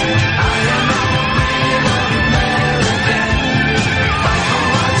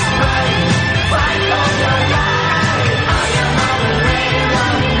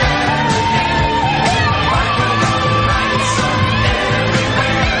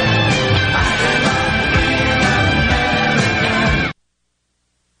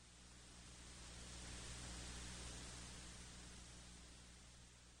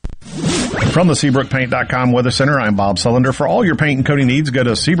 From the SeabrookPaint.com Weather Center, I'm Bob Sullender. For all your paint and coating needs, go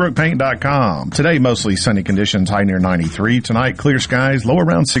to SeabrookPaint.com. Today, mostly sunny conditions, high near 93. Tonight, clear skies, low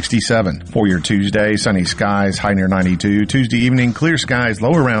around 67. For your Tuesday, sunny skies, high near 92. Tuesday evening, clear skies,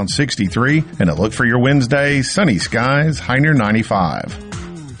 low around 63. And a look for your Wednesday, sunny skies, high near 95.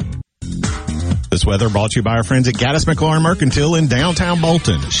 This weather brought to you by our friends at Gaddis McLaurin Mercantile in downtown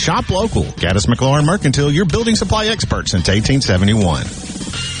Bolton. Shop local. Gaddis McLaurin Mercantile, your building supply expert since 1871.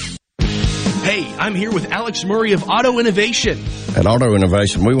 Hey, I'm here with Alex Murray of Auto Innovation. At Auto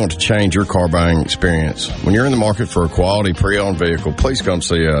Innovation, we want to change your car buying experience. When you're in the market for a quality pre-owned vehicle, please come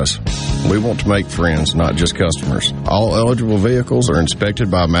see us. We want to make friends, not just customers. All eligible vehicles are inspected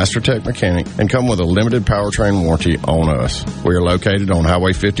by a MasterTech mechanic and come with a limited powertrain warranty on us. We are located on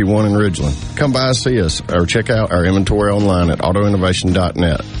Highway 51 in Ridgeland. Come by and see us or check out our inventory online at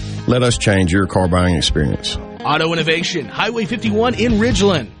autoinnovation.net. Let us change your car buying experience. Auto Innovation, Highway 51 in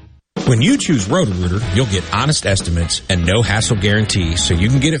Ridgeland. When you choose Roto-Rooter, you'll get honest estimates and no hassle guarantees, so you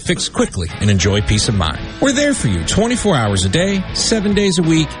can get it fixed quickly and enjoy peace of mind. We're there for you 24 hours a day, 7 days a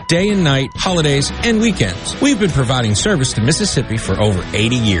week, day and night, holidays, and weekends. We've been providing service to Mississippi for over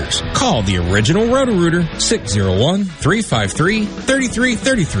 80 years. Call the original Roto-Rooter,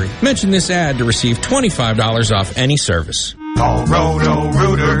 601-353-3333. Mention this ad to receive $25 off any service. Call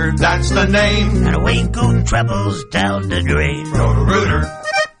Roto-Rooter, that's the name. And away go troubles down the drain. Roto-Rooter.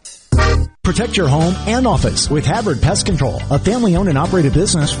 Protect your home and office with Havard Pest Control, a family-owned and operated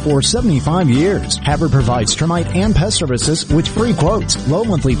business for 75 years. Havard provides termite and pest services with free quotes, low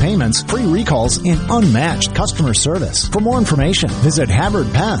monthly payments, free recalls, and unmatched customer service. For more information, visit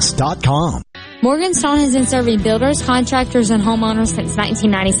HavardPest.com. Morganstone has been serving builders, contractors, and homeowners since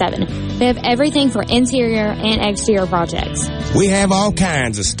 1997. They have everything for interior and exterior projects. We have all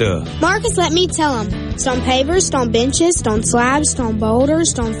kinds of stuff. Marcus, let me tell them. Stone pavers, stone benches, stone slabs, stone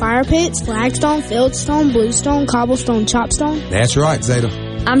boulders, stone fire pits, flagstone, fieldstone, bluestone, cobblestone, chopstone. That's right, Zeta.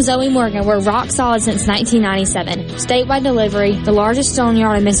 I'm Zoe Morgan. We're rock solid since 1997. Statewide delivery, the largest stone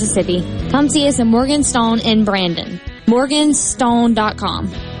yard in Mississippi. Come see us at Morganstone in Brandon.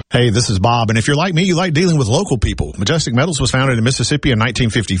 Morganstone.com. Hey, this is Bob, and if you're like me, you like dealing with local people. Majestic Metals was founded in Mississippi in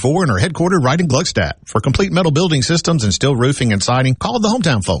 1954 and are headquartered right in Gluckstadt. For complete metal building systems and steel roofing and siding, call the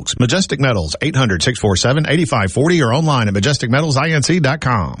hometown folks. Majestic Metals, 800-647-8540 or online at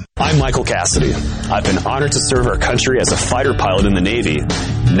majesticmetalsinc.com. I'm Michael Cassidy. I've been honored to serve our country as a fighter pilot in the Navy.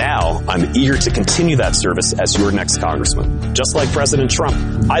 Now, I'm eager to continue that service as your next congressman. Just like President Trump,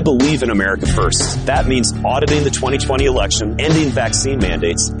 I believe in America first. That means auditing the 2020 election, ending vaccine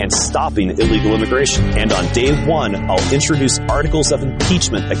mandates, and stopping illegal immigration. And on day one, I'll introduce articles of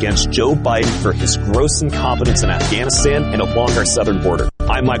impeachment against Joe Biden for his gross incompetence in Afghanistan and along our southern border.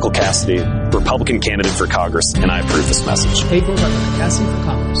 I'm Michael Cassidy, Republican candidate for Congress, and I approve this message. Hey, vote Cassidy for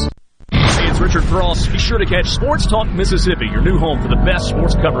Congress. Hey, it's Richard Cross. Be sure to catch Sports Talk Mississippi, your new home for the best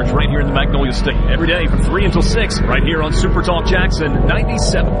sports coverage right here in the Magnolia State. Every day from 3 until 6, right here on Super Talk Jackson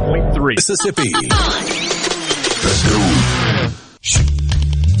 97.3. Mississippi. Let's go.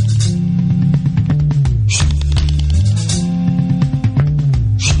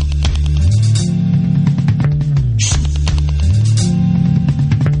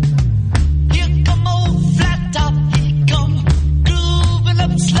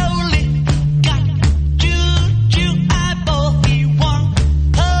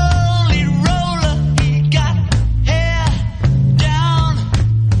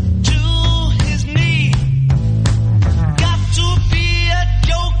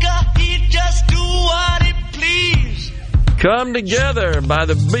 Come Together by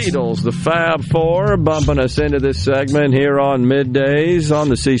the Beatles, the Fab Four, bumping us into this segment here on Middays on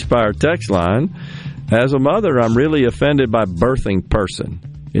the C Spire text line. As a mother, I'm really offended by birthing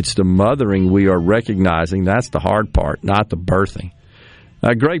person. It's the mothering we are recognizing. That's the hard part, not the birthing.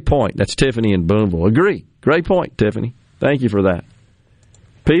 Great point. That's Tiffany in Boonville. Agree. Great point, Tiffany. Thank you for that.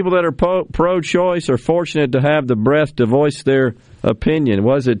 People that are pro-choice are fortunate to have the breath to voice their opinion.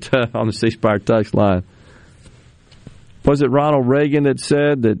 Was it on the C Spire text line? Was it Ronald Reagan that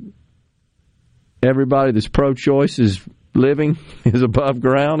said that everybody that's pro-choice is living is above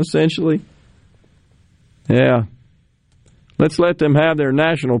ground, essentially? Yeah. Let's let them have their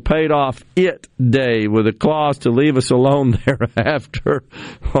national paid-off IT day with a clause to leave us alone thereafter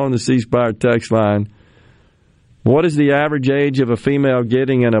on the C Spire text line. What is the average age of a female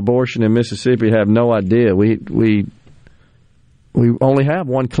getting an abortion in Mississippi? I have no idea. We only have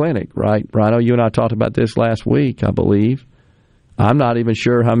one clinic, right? Rhino, you and I talked about this last week, I believe. I'm not even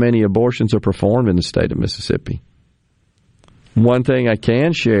sure how many abortions are performed in the state of Mississippi. One thing I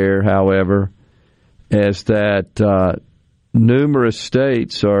can share, however, is that numerous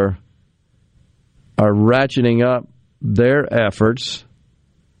states are ratcheting up their efforts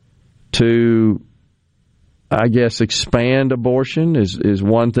to, I guess, expand abortion is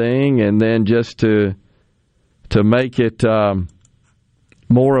one thing, and then just to make it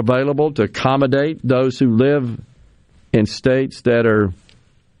more available to accommodate those who live in states that are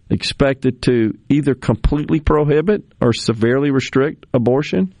expected to either completely prohibit or severely restrict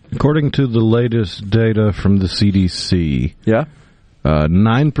abortion. According to the latest data from the CDC,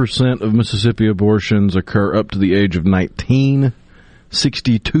 9% of Mississippi abortions occur up to the age of 19,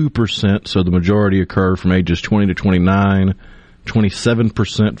 62%, so the majority occur from ages 20 to 29,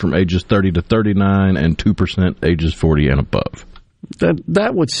 27% from ages 30 to 39, and 2% ages 40 and above.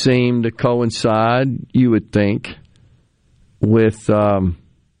 That would seem to coincide, you would think, with the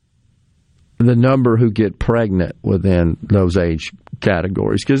number who get pregnant within those age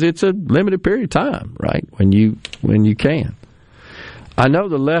categories, because it's a limited period of time, right, when you can. I know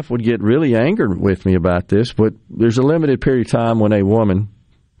the left would get really angered with me about this, but there's a limited period of time when a woman,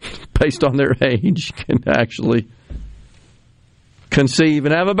 based on their age, can actually conceive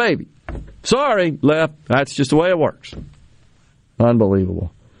and have a baby. Sorry, left, that's just the way it works.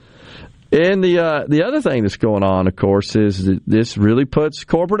 Unbelievable. And the other thing that's going on, of course, is that this really puts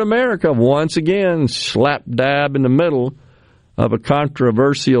corporate America once again slap dab in the middle of a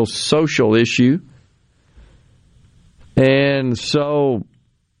controversial social issue. And so,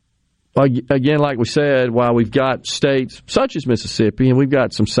 again, like we said, while we've got states such as Mississippi, and we've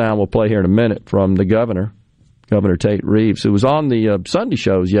got some sound we'll play here in a minute from the governor, Governor Tate Reeves, who was on the Sunday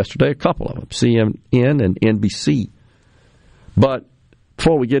shows yesterday, a couple of them, CNN and NBC. But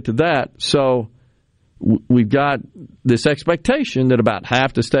before we get to that, so we've got this expectation that about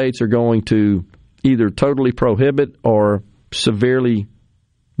half the states are going to either totally prohibit or severely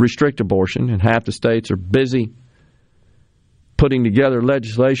restrict abortion, and half the states are busy putting together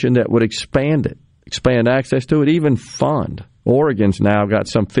legislation that would expand it, expand access to it, even fund. Oregon's now got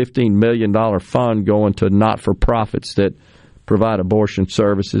some $15 million fund going to not-for-profits that provide abortion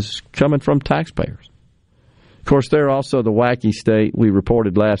services coming from taxpayers. Of course, they're also the wacky state we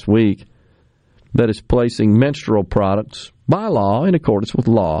reported last week that is placing menstrual products by law, in accordance with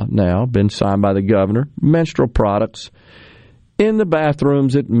law now, been signed by the governor, menstrual products in the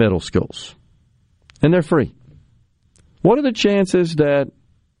bathrooms at middle schools. And they're free. What are the chances that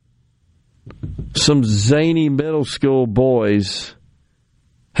some zany middle school boys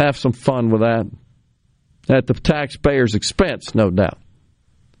have some fun with that at the taxpayer's expense, no doubt?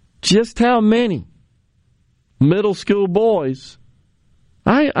 Just how many middle school boys,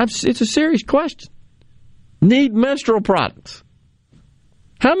 it's a serious question, need menstrual products?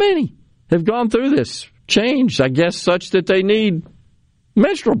 How many have gone through this change, I guess, such that they need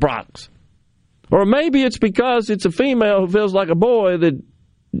menstrual products? Or maybe it's because it's a female who feels like a boy that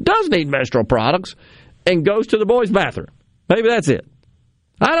does need menstrual products and goes to the boys' bathroom. Maybe that's it.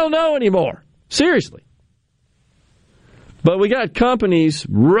 I don't know anymore. Seriously. But we got companies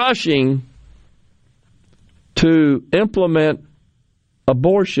rushing to implement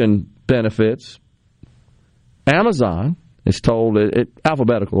abortion benefits. Amazon is told,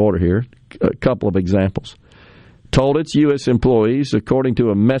 alphabetical order here, a couple of examples, told its U.S. employees, according to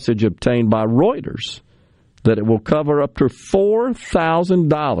a message obtained by Reuters, that it will cover up to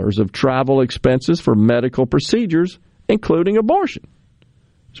 $4,000 of travel expenses for medical procedures, including abortion.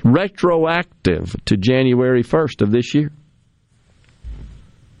 It's retroactive to January 1st of this year.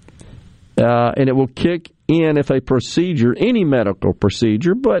 And it will kick in if a procedure, any medical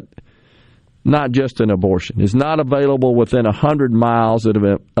procedure, but not just an abortion, is not available within 100 miles of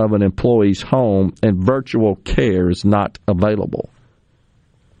an employee's home, and virtual care is not available.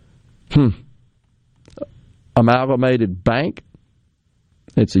 Amalgamated Bank,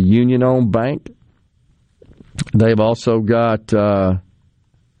 it's a union-owned bank. They've also got a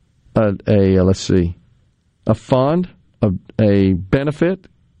fund, a benefit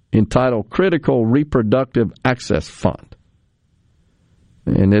entitled Critical Reproductive Access Fund.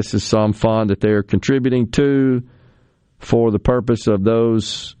 And this is some fund that they're contributing to for the purpose of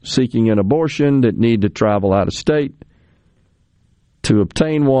those seeking an abortion that need to travel out of state to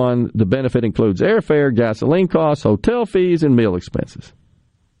obtain one. The benefit includes airfare, gasoline costs, hotel fees, and meal expenses.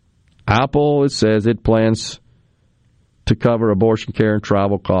 Apple, it says it plans to cover abortion care and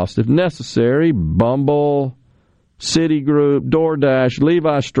travel costs if necessary. Bumble, Citigroup, DoorDash,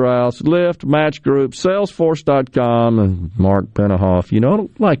 Levi Strauss, Lyft, Match Group, Salesforce.com, and Mark Benioff. You know, I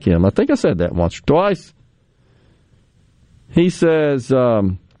don't like him. I think I said that once or twice. He says,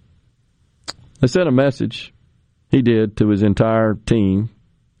 they sent a message, he did, to his entire team,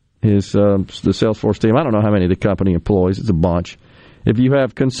 the Salesforce team. I don't know how many of the company employs. It's a bunch. If you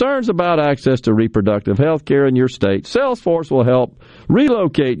have concerns about access to reproductive health care in your state, Salesforce will help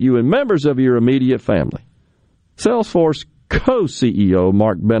relocate you and members of your immediate family. Salesforce co-CEO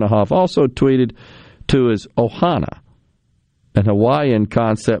Mark Benioff also tweeted to his Ohana, an Hawaiian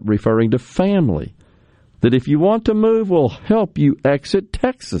concept referring to family, that if you want to move, we'll help you exit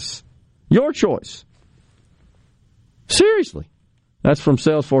Texas. Your choice. Seriously. That's from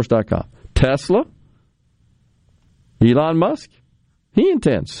Salesforce.com. Tesla, Elon Musk, he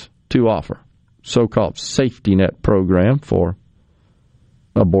intends to offer so-called safety net program for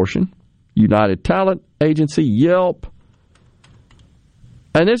abortion. United Talent Agency, Yelp.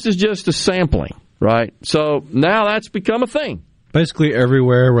 And this is just a sampling, right? So now that's become a thing. Basically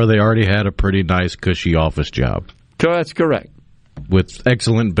everywhere where they already had a pretty nice, cushy office job. That's correct. With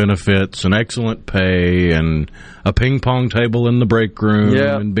excellent benefits and excellent pay and a ping pong table in the break room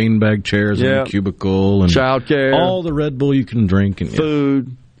and beanbag chairs in the cubicle and childcare, all the Red Bull you can drink and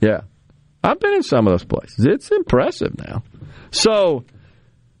food. Yeah. I've been in some of those places. It's impressive now. So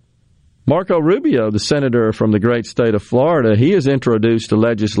Marco Rubio, the senator from the great state of Florida, he has introduced a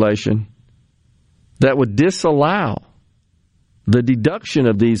legislation that would disallow the deduction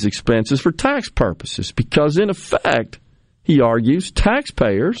of these expenses for tax purposes because, in effect, he argues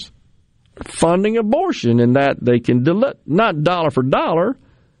taxpayers are funding abortion in that they can, not dollar for dollar,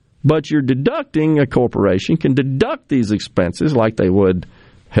 but you're deducting, a corporation can deduct these expenses like they would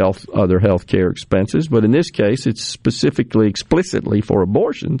other health care expenses, but in this case it's specifically, explicitly for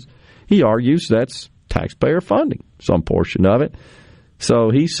abortions. He argues that's taxpayer funding, some portion of it. So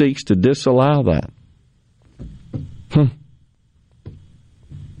he seeks to disallow that.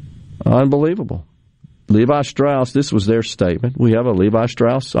 Unbelievable. Levi Strauss, this was their statement. We have a Levi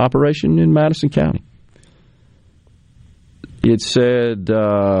Strauss operation in Madison County. It said,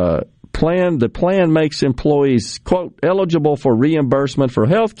 the plan makes employees, quote, eligible for reimbursement for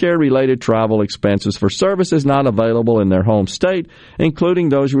health care related travel expenses for services not available in their home state, including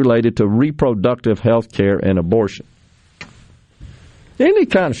those related to reproductive health care and abortion. Isn't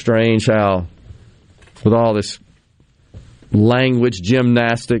it kind of strange how, with all this language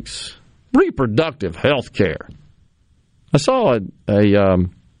gymnastics, reproductive health care. I saw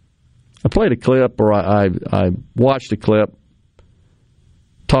I played a clip, or I watched a clip.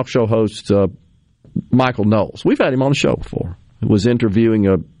 Talk show host Michael Knowles. We've had him on the show before. He was interviewing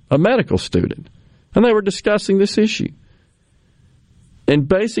a medical student, and they were discussing this issue. And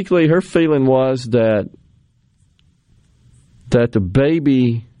basically, her feeling was that the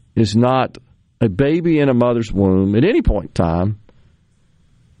baby is not a baby in a mother's womb at any point in time.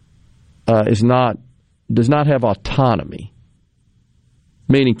 Does not have autonomy,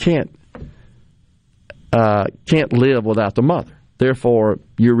 meaning can't live without the mother. Therefore,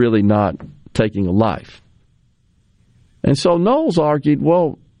 you're really not taking a life. And so Knowles argued,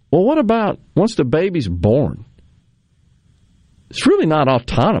 well, what about once the baby's born? It's really not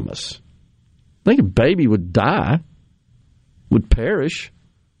autonomous. I think a baby would die, would perish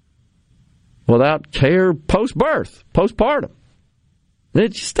without care post-birth, postpartum.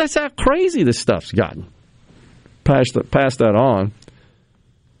 That's how crazy this stuff's gotten. Pass that on.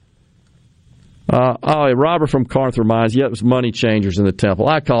 Robert from Corinth reminds, it was money changers in the temple.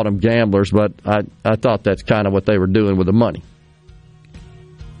 I called them gamblers, but I thought that's kind of what they were doing with the money,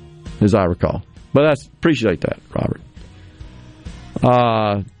 as I recall. But I appreciate that, Robert.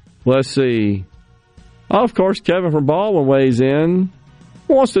 Let's see. Of course, Kevin from Baldwin weighs in.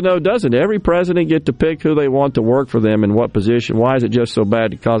 Wants to know, doesn't every president get to pick who they want to work for them in what position? Why is it just so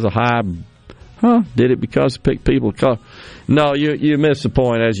bad to cause a high Did it because people call? No, you missed the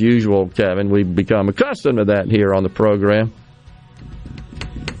point as usual, Kevin. We've become accustomed to that here on the program.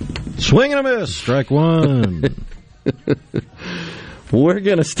 Swing and a miss, strike one. We're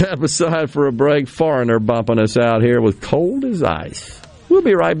going to step aside for a break. Foreigner bumping us out here with Cold as Ice. We'll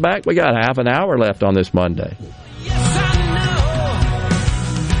be right back. We got half an hour left on this Monday.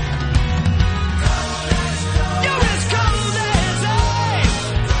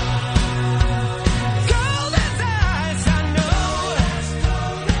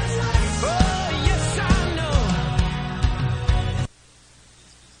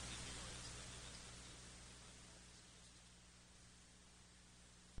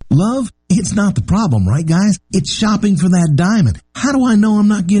 Love, it's not the problem, right, guys? It's shopping for that diamond. How do I know I'm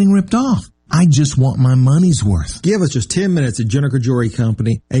not getting ripped off? I just want my money's worth. Give us just 10 minutes at Juniker Jewelry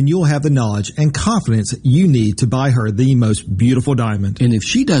Company, and you'll have the knowledge and confidence you need to buy her the most beautiful diamond. And if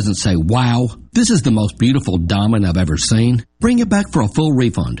she doesn't say, wow, this is the most beautiful diamond I've ever seen, bring it back for a full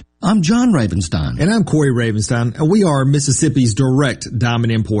refund. I'm John Ravenstein. And I'm Corey Ravenstein, and we are Mississippi's direct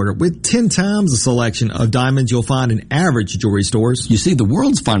diamond importer with 10 times the selection of diamonds you'll find in average jewelry stores. You see, the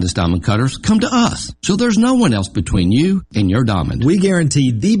world's finest diamond cutters come to us, so there's no one else between you and your diamond. We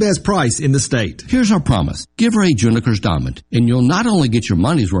guarantee the best price in the state. Here's our promise. Give her a Juniker's diamond, and you'll not only get your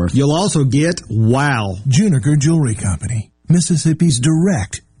money's worth, you'll also get wow. Juniker Jewelry Company, Mississippi's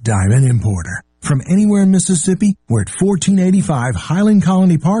direct diamond importer. From anywhere in Mississippi, we're at 1485 Highland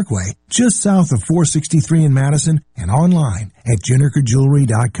Colony Parkway, just south of 463 in Madison, and online at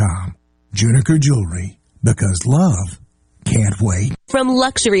JunikerJewelry.com. Juniker Jewelry, because love can't wait. From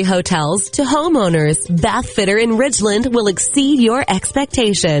luxury hotels to homeowners, Bath Fitter in Ridgeland will exceed your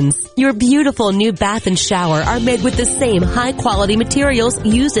expectations. Your beautiful new bath and shower are made with the same high-quality materials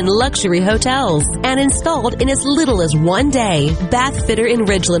used in luxury hotels and installed in as little as 1 day. Bath Fitter in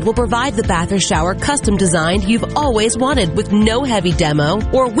Ridgeland will provide the bath or shower custom designed you've always wanted with no heavy demo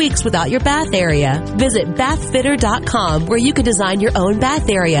or weeks without your bath area. Visit bathfitter.com where you can design your own bath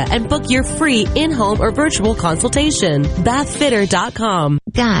area and book your free in-home or virtual consultation. Bathfitter.com.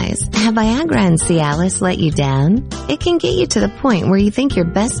 Guys, have Viagra and Cialis let you down? It can get you to the point where you think your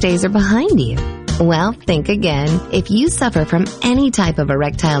best days are behind you. Well, think again. If you suffer from any type of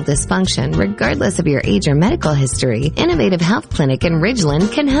erectile dysfunction, regardless of your age or medical history, Innovative Health Clinic in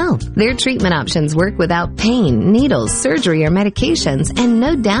Ridgeland can help. Their treatment options work without pain, needles, surgery, or medications, and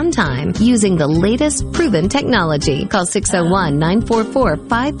no downtime, using the latest proven technology. Call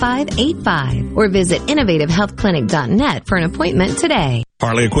 601-944-5585 or visit innovativehealthclinic.net for an appointment today.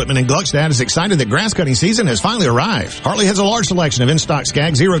 Harley Equipment in Gluckstadt is excited that grass cutting season has finally arrived. Harley has a large selection of in-stock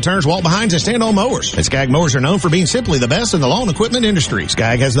Skag zero turns, wall behinds, and stand-on mowers. And Skag mowers are known for being simply the best in the lawn equipment industry.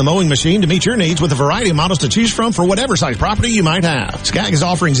 Skag has the mowing machine to meet your needs with a variety of models to choose from for whatever size property you might have. Skag is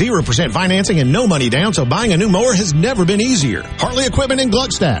offering 0% financing and no money down, so buying a new mower has never been easier. Harley Equipment in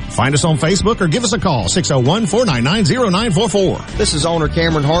Gluckstadt. Find us on Facebook or give us a call, 601-499-0944. This is owner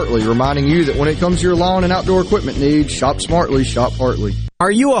Cameron Hartley reminding you that when it comes to your lawn and outdoor equipment needs, shop smartly, shop Hartley. Are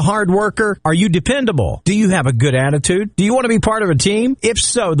you a hard worker? Are you dependable? Do you have a good attitude? Do you want to be part of a team? If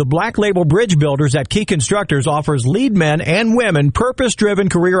so, the Black Label Bridge Builders at Key Constructors offers lead men and women purpose-driven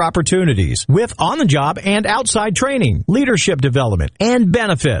career opportunities with on-the-job and outside training, leadership development, and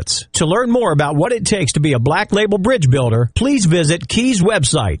benefits. To learn more about what it takes to be a Black Label Bridge Builder, please visit Key's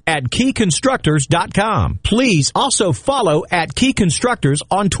website at keyconstructors.com. Please also follow at Key Constructors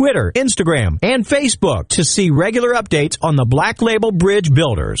on Twitter, Instagram, and Facebook to see regular updates on the Black Label Bridge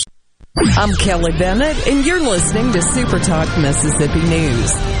Builders. I'm Kelly Bennett, and you're listening to Super Talk Mississippi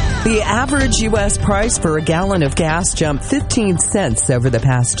News. The average U.S. price for a gallon of gas jumped 15 cents over the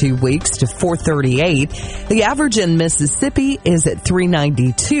past 2 weeks to $4.38. The average in Mississippi is at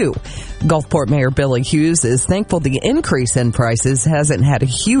 $3.92. Gulfport Mayor Billy Hughes is thankful the increase in prices hasn't had a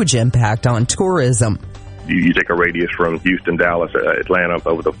huge impact on tourism. You take a radius from Houston, Dallas, Atlanta,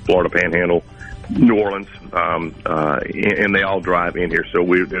 over the Florida Panhandle, New Orleans, and they all drive in here. So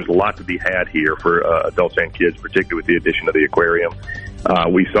there's a lot to be had here for adults and kids, particularly with the addition of the aquarium.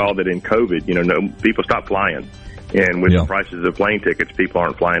 We saw that in COVID, people stopped flying. And with the prices of plane tickets, people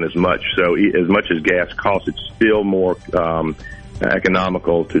aren't flying as much. So as much as gas costs, it's still more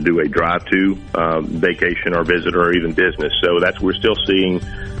economical to do a drive-to vacation or visit or even business. So we're still seeing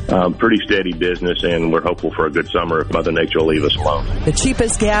pretty steady business, and we're hopeful for a good summer if Mother Nature will leave us alone. The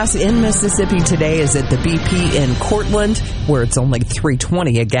cheapest gas in Mississippi today is at the BP in Cortland, where it's only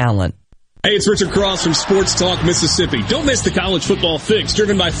 $3.20 a gallon. Hey, it's Richard Cross from Sports Talk Mississippi. Don't miss the college football fix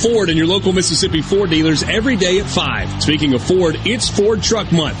driven by Ford and your local Mississippi Ford dealers every day at 5. Speaking of Ford, it's Ford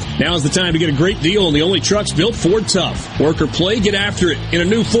Truck Month. Now's the time to get a great deal on the only trucks built Ford tough. Work or play, get after it in a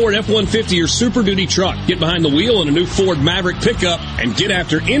new Ford F-150 or Super Duty truck. Get behind the wheel in a new Ford Maverick pickup and get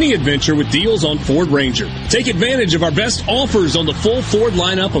after any adventure with deals on Ford Ranger. Take advantage of our best offers on the full Ford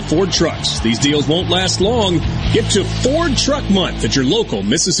lineup of Ford trucks. These deals won't last long. Get to Ford Truck Month at your local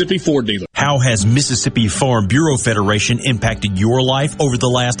Mississippi Ford dealer. How has Mississippi Farm Bureau Federation impacted your life over the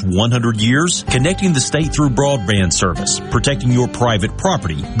last 100 years? Connecting the state through broadband service, protecting your private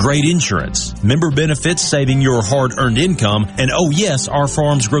property, great insurance, member benefits, saving your hard-earned income, and oh yes, our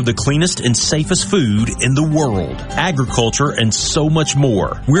farms grow the cleanest and safest food in the world. Agriculture and so much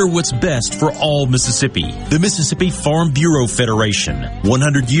more. We're what's best for all Mississippi. The Mississippi Farm Bureau Federation.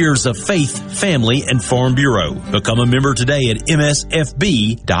 100 years of faith, family, and Farm Bureau. Become a member today at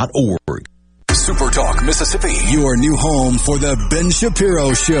msfb.org. Super Talk Mississippi, your new home for the Ben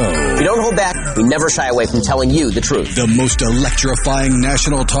Shapiro Show. We don't hold back. We never shy away from telling you the truth. The most electrifying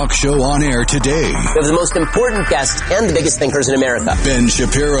national talk show on air today. We have the most important guests and the biggest thinkers in America. Ben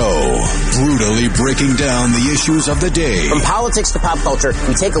Shapiro, brutally breaking down the issues of the day. From politics to pop culture,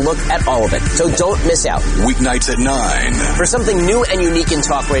 we take a look at all of it. So don't miss out. Weeknights at 9. For something new and unique in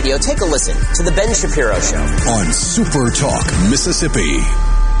talk radio, take a listen to The Ben Shapiro Show. On Super Talk Mississippi.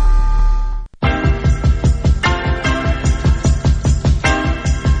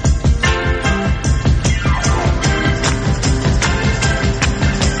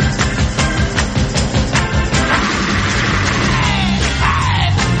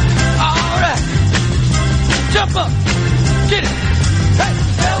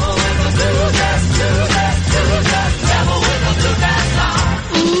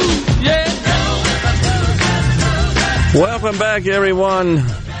 Welcome back, everyone.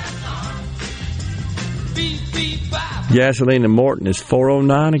 Gasoline in Morton is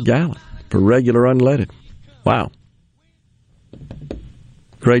 $4.09 a gallon for regular unleaded. Wow.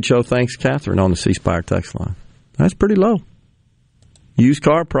 Great show. Thanks, Catherine, on the C Spire text line. That's pretty low. Used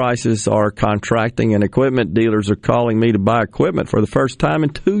car prices are contracting, and equipment dealers are calling me to buy equipment for the first time in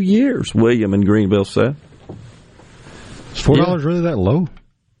 2 years, William in Greenville said. Is $4 really that low?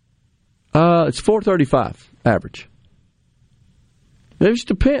 It's $4.35 average. It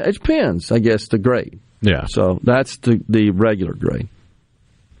depends, I guess, the grade. Yeah. So that's the regular grade.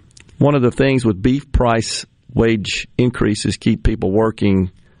 One of the things with beef price wage increases keep people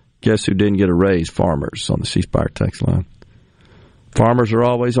working. Guess who didn't get a raise? Farmers on the C Spire text line. Farmers are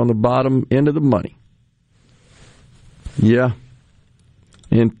always on the bottom end of the money. Yeah.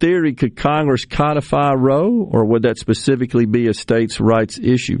 In theory, could Congress codify Roe, or would that specifically be a states' rights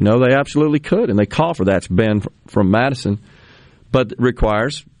issue? No, they absolutely could, and they call for that. It's Ben from Madison. But it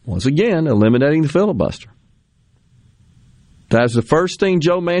requires, once again, eliminating the filibuster. That's the first thing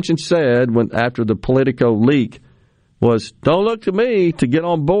Joe Manchin said after the Politico leak was, don't look to me to get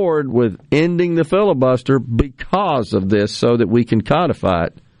on board with ending the filibuster because of this so that we can codify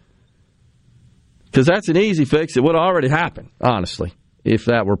it. Because that's an easy fix. It would have already happened, honestly, if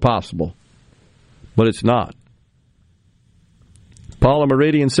that were possible. But it's not. Paula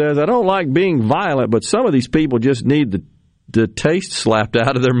Meridian says, I don't like being violent, but some of these people just need the taste slapped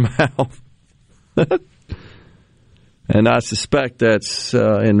out of their mouth. And I suspect that's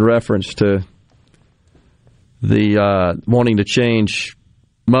in reference to the wanting to change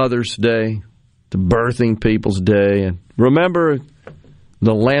Mother's Day to Birthing People's Day. And remember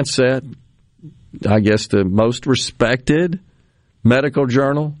the Lancet, I guess the most respected medical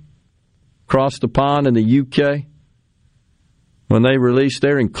journal across the pond in the UK, when they released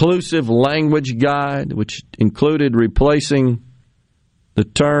their inclusive language guide, which included replacing the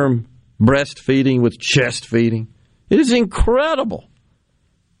term breastfeeding with chest feeding. It is incredible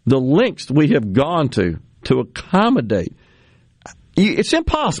the lengths we have gone to accommodate. It's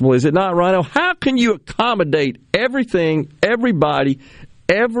impossible, is it not, Rhino? How can you accommodate everything, everybody,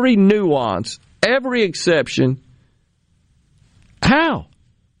 every nuance, every exception? How?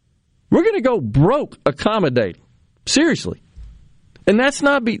 We're going to go broke accommodating. Seriously. And that's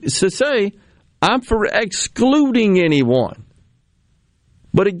not to say I'm for excluding anyone.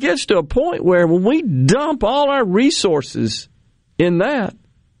 But it gets to a point where when we dump all our resources in that,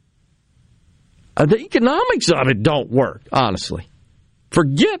 the economics of it don't work, honestly.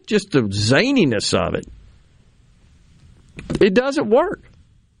 Forget just the zaniness of it. It doesn't work.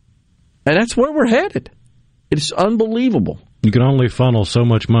 And that's where we're headed. It's unbelievable. You can only funnel so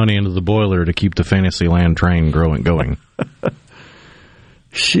much money into the boiler to keep the Fantasyland train going.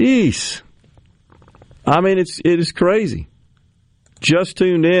 Jeez. I mean, it is crazy. just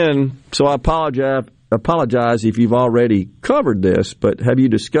tuned in, so I apologize if you've already covered this, but have you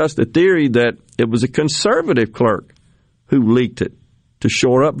discussed the theory that it was a conservative clerk who leaked it to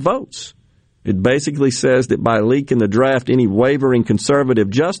shore up votes? It basically says that by leaking the draft, any wavering conservative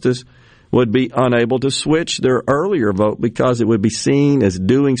justice would be unable to switch their earlier vote because it would be seen as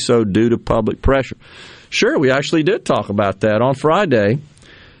doing so due to public pressure. Sure, we actually did talk about that on Friday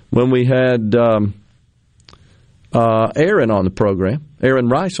when we had Aaron on the program, Aaron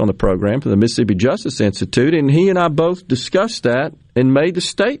Rice on the program for the Mississippi Justice Institute, and he and I both discussed that and made the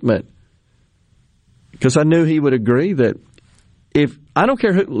statement because I knew he would agree that if, I don't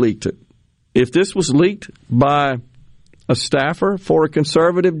care who leaked it, if this was leaked by a staffer for a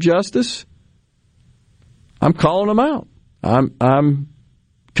conservative justice, I'm calling them out. I'm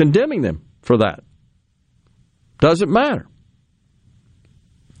condemning them for that. Doesn't matter.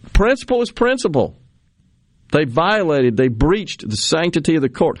 Principle is principle. They violated, they breached the sanctity of the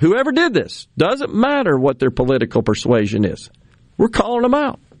court. Whoever did this, doesn't matter what their political persuasion is. We're calling them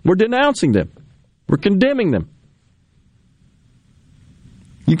out. We're denouncing them. We're condemning them.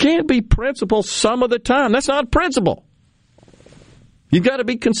 You can't be principled some of the time. That's not principle. You've got to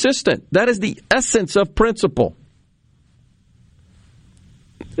be consistent. That is the essence of principle.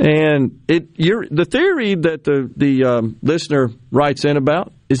 And the theory that the listener writes in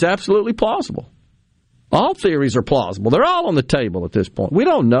about is absolutely plausible. All theories are plausible. They're all on the table at this point. We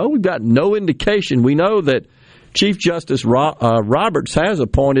don't know. We've got no indication. We know that Chief Justice Roberts has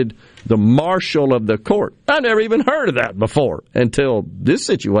appointed the marshal of the court. I never even heard of that before until this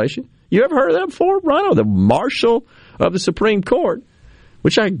situation. You ever heard of that before, Rhino? The marshal of the Supreme Court,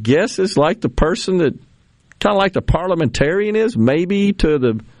 which I guess is like the person that, kind of like the parliamentarian is, maybe to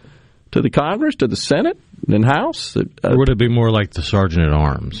the Congress, to the Senate and House. Or would it be more like the sergeant at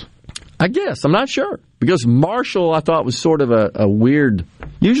arms? I guess. I'm not sure. Because marshal, I thought, was sort of a weird...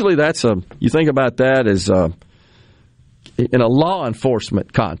 Usually you think about that as in a law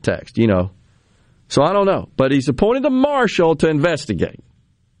enforcement context, you know. So I don't know. But he's appointed the marshal to investigate.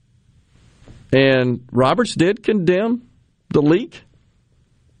 And Roberts did condemn the leak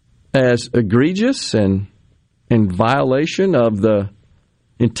as egregious and in violation of the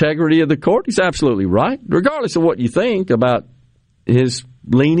integrity of the court. He's absolutely right. Regardless of what you think about his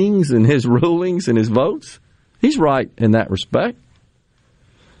leanings and his rulings and his votes, he's right in that respect.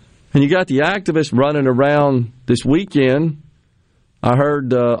 And you got the activists running around this weekend. I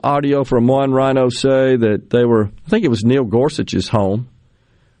heard audio from one Rhino say that they were, I think it was Neil Gorsuch's home.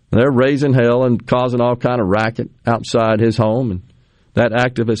 They're raising hell and causing all kind of racket outside his home. And that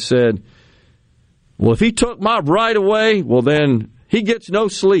activist said, well, if he took my right away, well, then he gets no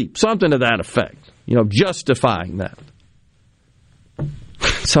sleep. Something to that effect. You know, justifying that.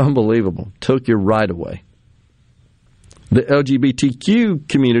 It's unbelievable. Took your right away. The LGBTQ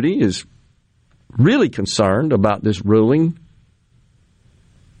community is really concerned about this ruling.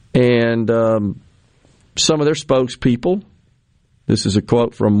 And some of their spokespeople, this is a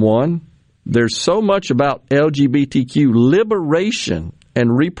quote from one, there's so much about LGBTQ liberation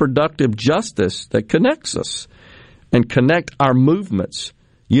and reproductive justice that connects us and connect our movements.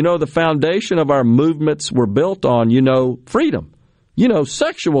 You know, the foundation of our movements were built on, freedom.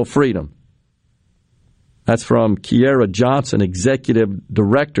 Sexual freedom. That's from Kiera Johnson, Executive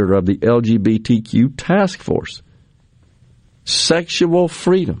Director of the LGBTQ Task Force. Sexual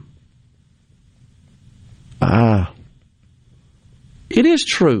freedom. It is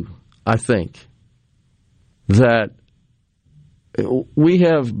true, I think, that we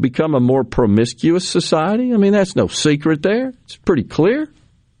have become a more promiscuous society. I mean, that's no secret there. It's pretty clear.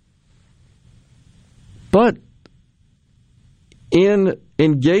 But in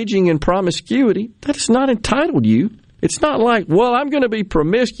engaging in promiscuity, that has not entitled you. It's not like, well, I'm going to be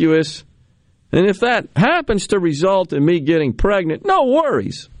promiscuous, and if that happens to result in me getting pregnant, no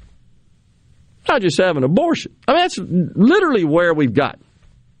worries. I'll just have an abortion. I mean, that's literally where we've gotten.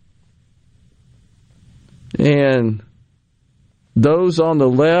 And those on the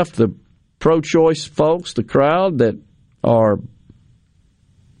left, the pro-choice folks, the crowd that are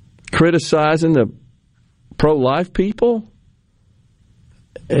criticizing the pro-life people,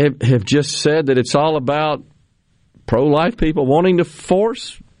 have just said that it's all about pro-life people wanting to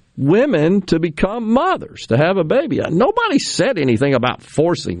force women to become mothers, to have a baby. Nobody said anything about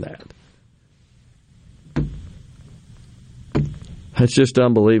forcing that. It's just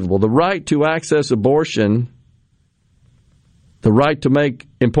unbelievable. The right to access abortion, the right to make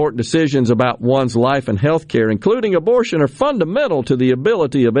important decisions about one's life and health care, including abortion, are fundamental to the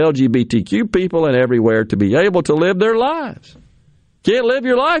ability of LGBTQ people and everywhere to be able to live their lives. Can't live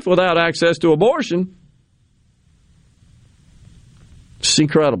your life without access to abortion. It's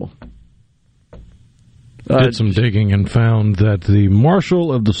incredible. Did some digging and found that the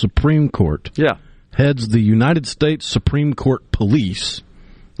Marshal of the Supreme Court heads the United States Supreme Court Police,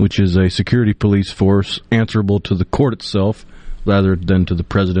 which is a security police force answerable to the court itself rather than to the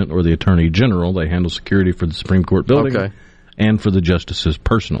President or the Attorney General. They handle security for the Supreme Court building and for the justices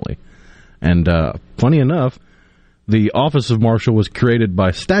personally. And funny enough, the Office of Marshal was created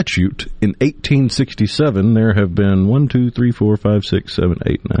by statute in 1867. There have been 1, 2, 3, 4, 5, 6, 7,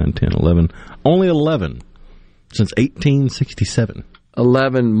 8, 9, 10, 11. Only 11 since 1867.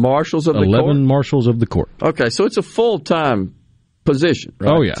 11 marshals of the court? 11 marshals of the court. Okay, so it's a full-time position,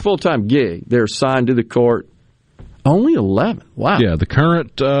 right? Oh, yeah. It's a full-time gig. They're assigned to the court. Only 11. Wow. Yeah, the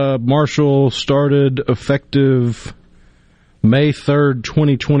current marshal started effective May 3rd,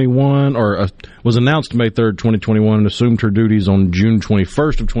 2021, or was announced May 3rd, 2021, and assumed her duties on June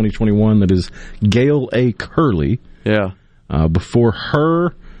 21st of 2021. That is Gail A. Curley. Yeah. Before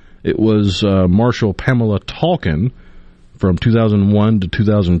her, it was Marshal Pamela Talkin from 2001 to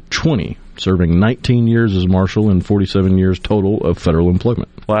 2020, serving 19 years as marshal and 47 years total of federal employment.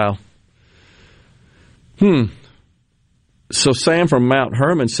 Wow. So Sam from Mount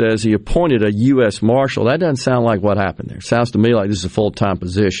Hermon says he appointed a U.S. Marshal. That doesn't sound like what happened there. Sounds to me like this is a full-time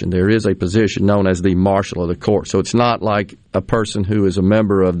position. There is a position known as the Marshal of the Court. So it's not like a person who is a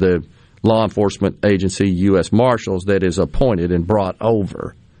member of the law enforcement agency, U.S. Marshals, that is appointed and brought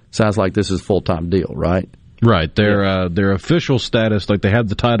over. Sounds like this is a full-time deal, right? Right. Their official status, like they have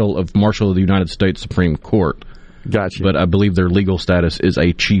the title of Marshal of the United States Supreme Court. Gotcha. But I believe their legal status is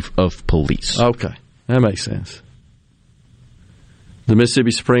a Chief of Police. Okay. That makes sense. The Mississippi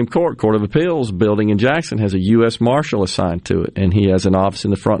Supreme Court, Court of Appeals building in Jackson has a U.S. Marshal assigned to it, and he has an office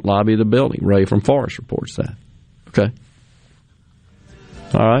in the front lobby of the building. Ray from Forest reports that. Okay.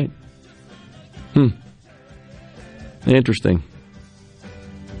 All right. Interesting.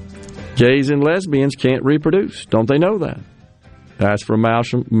 Gays and lesbians can't reproduce. Don't they know that? That's from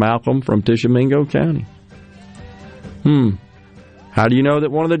Malcolm from Tishomingo County. How do you know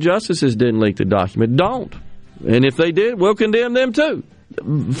that one of the justices didn't leak the document? Don't. And if they did, we'll condemn them too.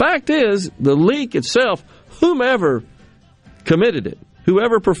 The fact is, the leak itself, whomever committed it,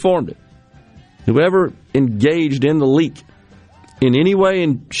 whoever performed it, whoever engaged in the leak in any way,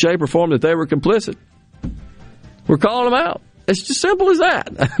 in shape, or form that they were complicit, we're calling them out. It's just simple as that.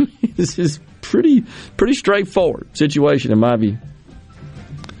 I mean, this is pretty straightforward situation in my view.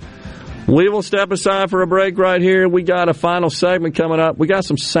 We will step aside for a break right here. We got a final segment coming up. We got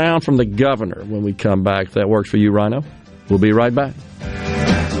some sound from the governor when we come back. If that works for you, Rhino, we'll be right back.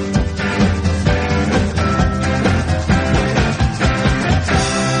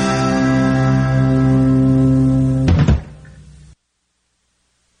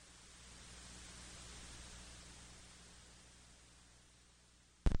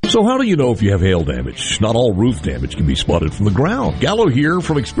 So how do you know if you have hail damage? Not all roof damage can be spotted from the ground. Gallo here.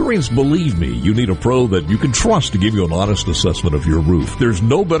 From experience, believe me, you need a pro that you can trust to give you an honest assessment of your roof. There's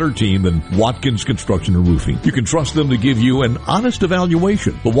no better team than Watkins Construction and Roofing. You can trust them to give you an honest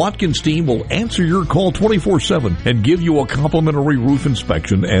evaluation. The Watkins team will answer your call 24/7 and give you a complimentary roof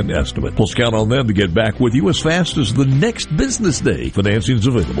inspection and estimate. Plus, count on them to get back with you as fast as the next business day. Financing is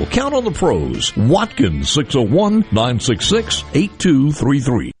available. Count on the pros. Watkins,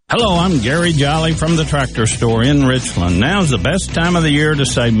 601-966-8233. Hello, I'm Gary Jolly from the Tractor Store in Richland. Now's the best time of the year to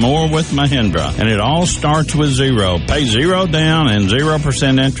save more with Mahindra, and it all starts with zero. Pay zero down and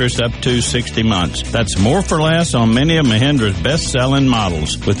 0% interest up to 60 months. That's more for less on many of Mahindra's best-selling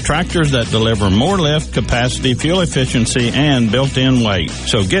models, with tractors that deliver more lift, capacity, fuel efficiency, and built-in weight.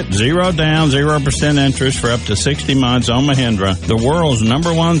 So get zero down, 0% interest for up to 60 months on Mahindra, the world's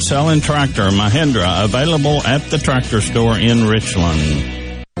 #1 selling tractor, Mahindra, available at the Tractor Store in Richland.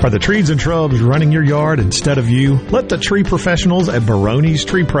 Are the trees and shrubs running your yard instead of you? Let the tree professionals at Barone's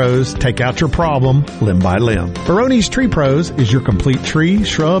Tree Pros take out your problem limb by limb. Barone's Tree Pros is your complete tree,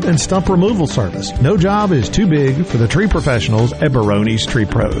 shrub, and stump removal service. No job is too big for the tree professionals at Barone's Tree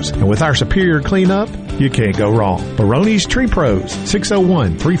Pros. And with our superior cleanup, you can't go wrong. Barone's Tree Pros,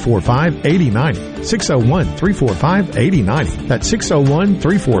 601-345-8090. 601-345-8090. That's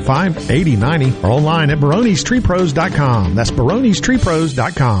 601-345-8090. Or online at baronestreepros.com. That's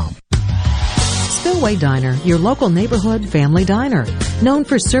baronestreepros.com. Spillway Diner, your local neighborhood family diner. Known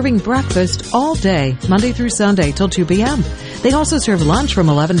for serving breakfast all day, Monday through Sunday till 2 p.m. They also serve lunch from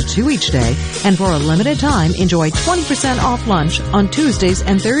 11 to 2 each day. And for a limited time, enjoy 20% off lunch on Tuesdays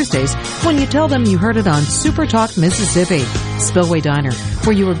and Thursdays when you tell them you heard it on Super Talk Mississippi. Spillway Diner,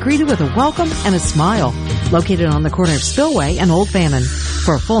 where you are greeted with a welcome and a smile. Located on the corner of Spillway and Old Fannin.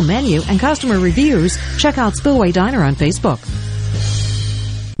 For a full menu and customer reviews, check out Spillway Diner on Facebook.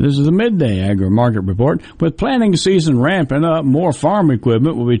 This is the Midday Agri-Market Report. With planting season ramping up, more farm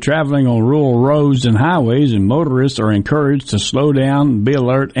equipment will be traveling on rural roads and highways, and motorists are encouraged to slow down, be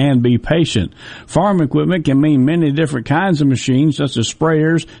alert, and be patient. Farm equipment can mean many different kinds of machines, such as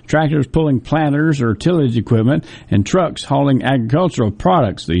sprayers, tractors pulling planters or tillage equipment, and trucks hauling agricultural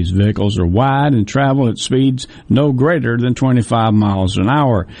products. These vehicles are wide and travel at speeds no greater than 25 miles an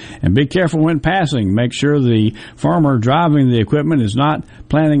hour. And be careful when passing. Make sure the farmer driving the equipment is not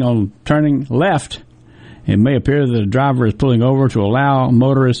planning on turning left. It may appear that the driver is pulling over to allow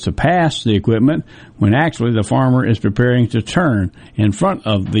motorists to pass the equipment when actually the farmer is preparing to turn in front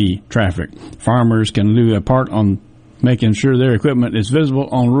of the traffic. Farmers can do their part on making sure their equipment is visible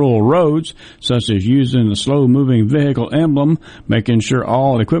on rural roads, such as using the slow-moving vehicle emblem, making sure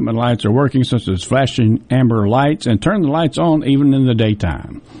all equipment lights are working, such as flashing amber lights, and turn the lights on even in the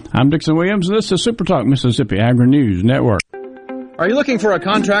daytime. I'm Dixon Williams, and this is Super Talk Mississippi Agri-News Network. Are you looking for a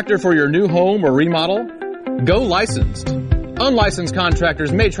contractor for your new home or remodel? Go licensed. Unlicensed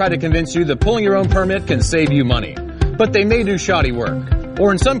contractors may try to convince you that pulling your own permit can save you money, but they may do shoddy work,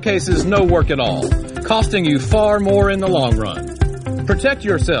 or in some cases, no work at all, costing you far more in the long run. Protect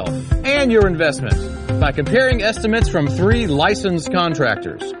yourself and your investment by comparing estimates from 3 licensed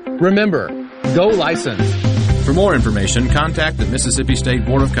contractors. Remember, go licensed. For more information, contact the Mississippi State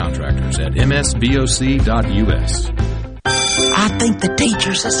Board of Contractors at msboc.us. I think the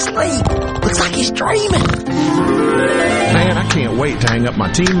teacher's asleep. Looks like he's dreaming. Man, I can't wait to hang up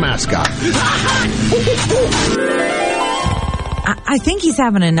my team mascot. I think he's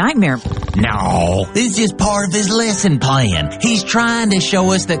having a nightmare. No, this is just part of his lesson plan. He's trying to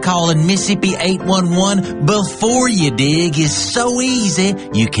show us that calling Mississippi 811 before you dig is so easy,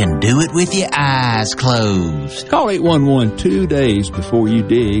 you can do it with your eyes closed. Call 811 2 days before you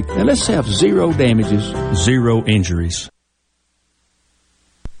dig, and let's have 0 damages, 0 injuries.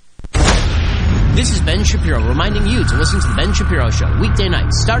 This is Ben Shapiro reminding you to listen to The Ben Shapiro Show weekday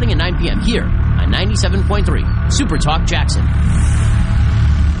nights starting at 9 p.m. here on 97.3 Super Talk Jackson. 2,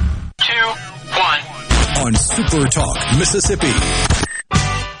 1. On Super Talk Mississippi.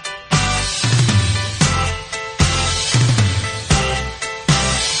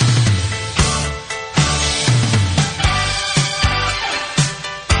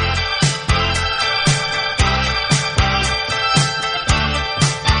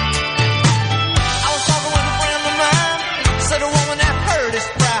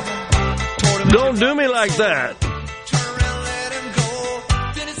 Don't do me like that.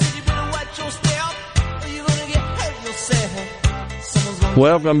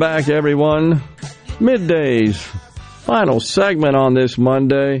 Welcome back, everyone. Midday's final segment on this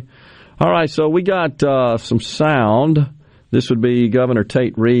Monday. All right, so we got some sound. This would be Governor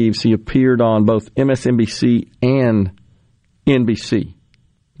Tate Reeves. He appeared on both MSNBC and NBC. I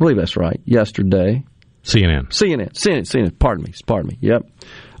believe that's right. Yesterday. CNN. Pardon me. Yep.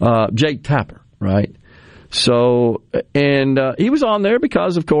 Jake Tapper, right? So, and he was on there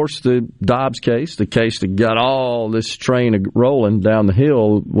because, of course, the Dobbs case, the case that got all this train rolling down the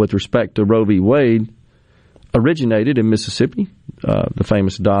hill with respect to Roe v. Wade, originated in Mississippi, the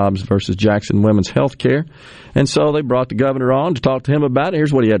famous Dobbs versus Jackson Women's Health Care. And so they brought the governor on to talk to him about it.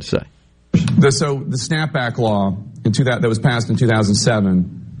 Here's what he had to say. So the Snapback law that was passed in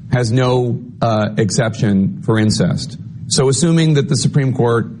 2007 has no exception for incest. So assuming that the Supreme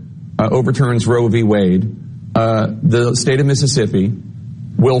Court overturns Roe v. Wade, the state of Mississippi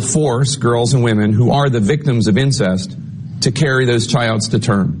will force girls and women who are the victims of incest to carry those childs to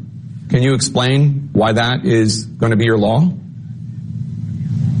term. Can you explain why that is going to be your law?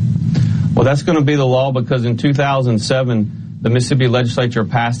 Well, that's going to be the law because in 2007, the Mississippi legislature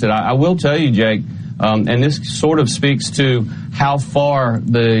passed it. I will tell you, Jake, and this sort of speaks to how far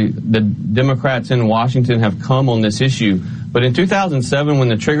the Democrats in Washington have come on this issue. But in 2007, when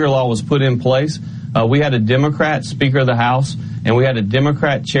the trigger law was put in place, we had a Democrat Speaker of the House, and we had a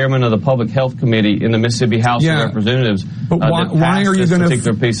Democrat Chairman of the Public Health Committee in the Mississippi House of Representatives. But why are you going to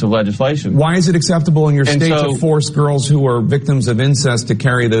particular piece of legislation? Why is it acceptable in your state to force girls who are victims of incest to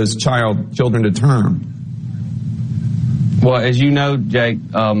carry those children to term? Well, as you know, Jake,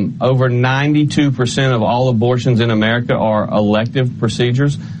 over 92% of all abortions in America are elective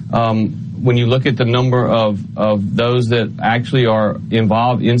procedures. When you look at the number of those that actually are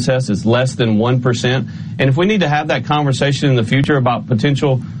involved in incest, it's less than 1%. And if we need to have that conversation in the future about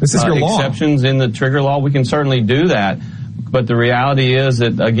potential exceptions in the trigger law, we can certainly do that. But the reality is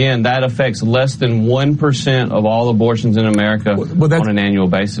that, again, that affects less than 1% of all abortions in America on an annual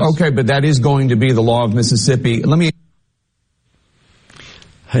basis. Okay, but that is going to be the law of Mississippi.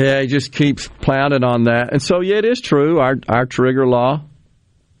 Yeah, he just keeps pounding on that. And so, yeah, it is true. Our trigger law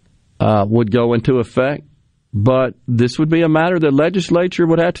would go into effect. But this would be a matter the legislature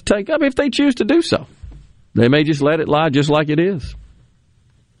would have to take up if they choose to do so. They may just let it lie just like it is.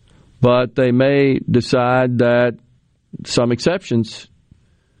 But they may decide that some exceptions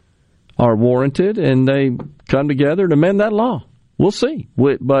are warranted and they come together to amend that law. We'll see.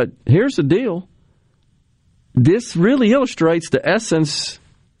 But here's the deal. This really illustrates the essence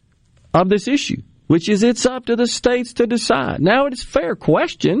of this issue, which is it's up to the states to decide. Now, it's a fair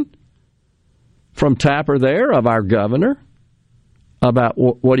question from Tapper there of our governor about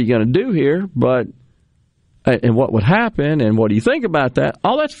what are you going to do here, but and what would happen and what do you think about that?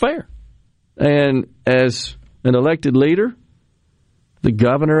 All that's fair. And as an elected leader, the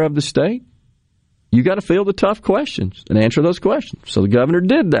governor of the state, you got to field the tough questions and answer those questions. So the governor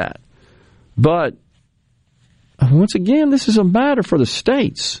did that. But once again, this is a matter for the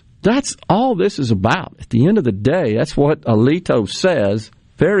states. That's all this is about. At the end of the day, that's what Alito says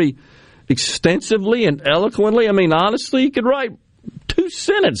very extensively and eloquently. I mean, honestly, he could write 2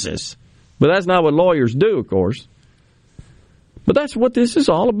 sentences. But that's not what lawyers do, of course. But that's what this is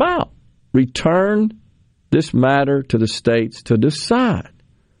all about. Return this matter to the states to decide.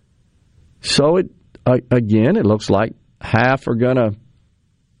 So, it looks like half are going to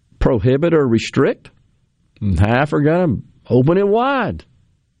prohibit or restrict, and half are going to open it wide.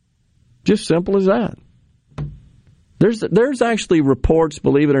 Just simple as that. There's actually reports,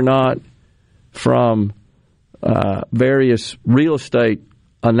 believe it or not, from various real estate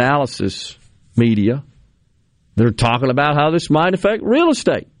analysis media. They're talking about how this might affect real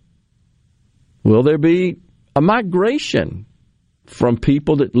estate. Will there be a migration from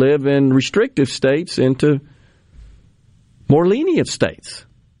people that live in restrictive states into more lenient states?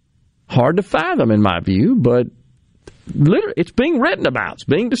 Hard to fathom, in my view, but literally, it's being written about. It's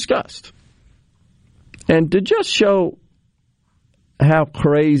being discussed. And to just show how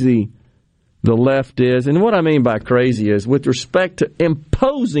crazy the left is, and what I mean by crazy is with respect to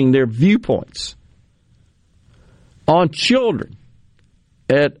imposing their viewpoints on children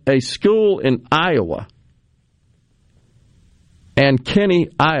at a school in Iowa and Kenny,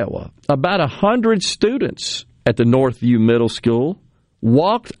 Iowa. About 100 students at the Northview Middle School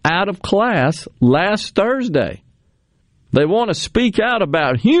walked out of class last Thursday. They want to speak out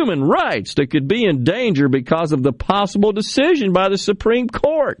about human rights that could be in danger because of the possible decision by the Supreme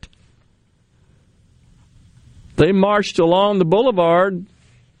Court. They marched along the boulevard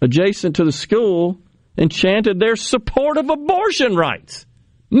adjacent to the school and chanted their support of abortion rights.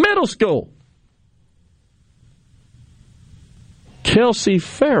 Middle school. Kelsey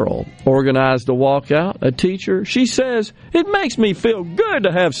Farrell organized the walkout, a teacher. She says, "It makes me feel good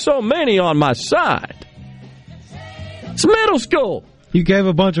to have so many on my side." It's middle school. You gave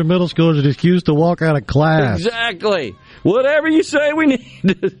a bunch of middle schoolers an excuse to walk out of class. Exactly. Whatever you say we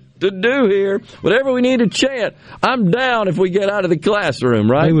need to do here, whatever we need to chant, I'm down if we get out of the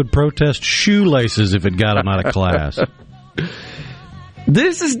classroom, right? They would protest shoelaces if it got them out of class.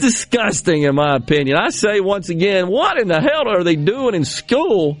 This is disgusting, in my opinion. I say once again, what in the hell are they doing in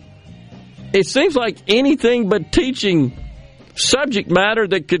school? It seems like anything but teaching subject matter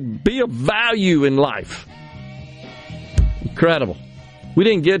that could be of value in life. Incredible. We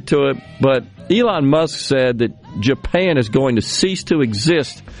didn't get to it, but Elon Musk said that Japan is going to cease to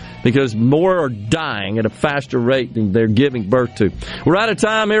exist because more are dying at a faster rate than they're giving birth to. We're out of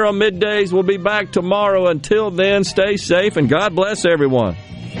time here on Middays. We'll be back tomorrow. Until then, stay safe and God bless everyone.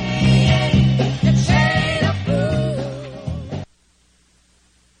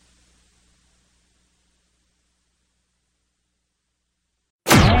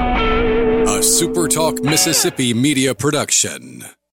 A SuperTalk Mississippi media production.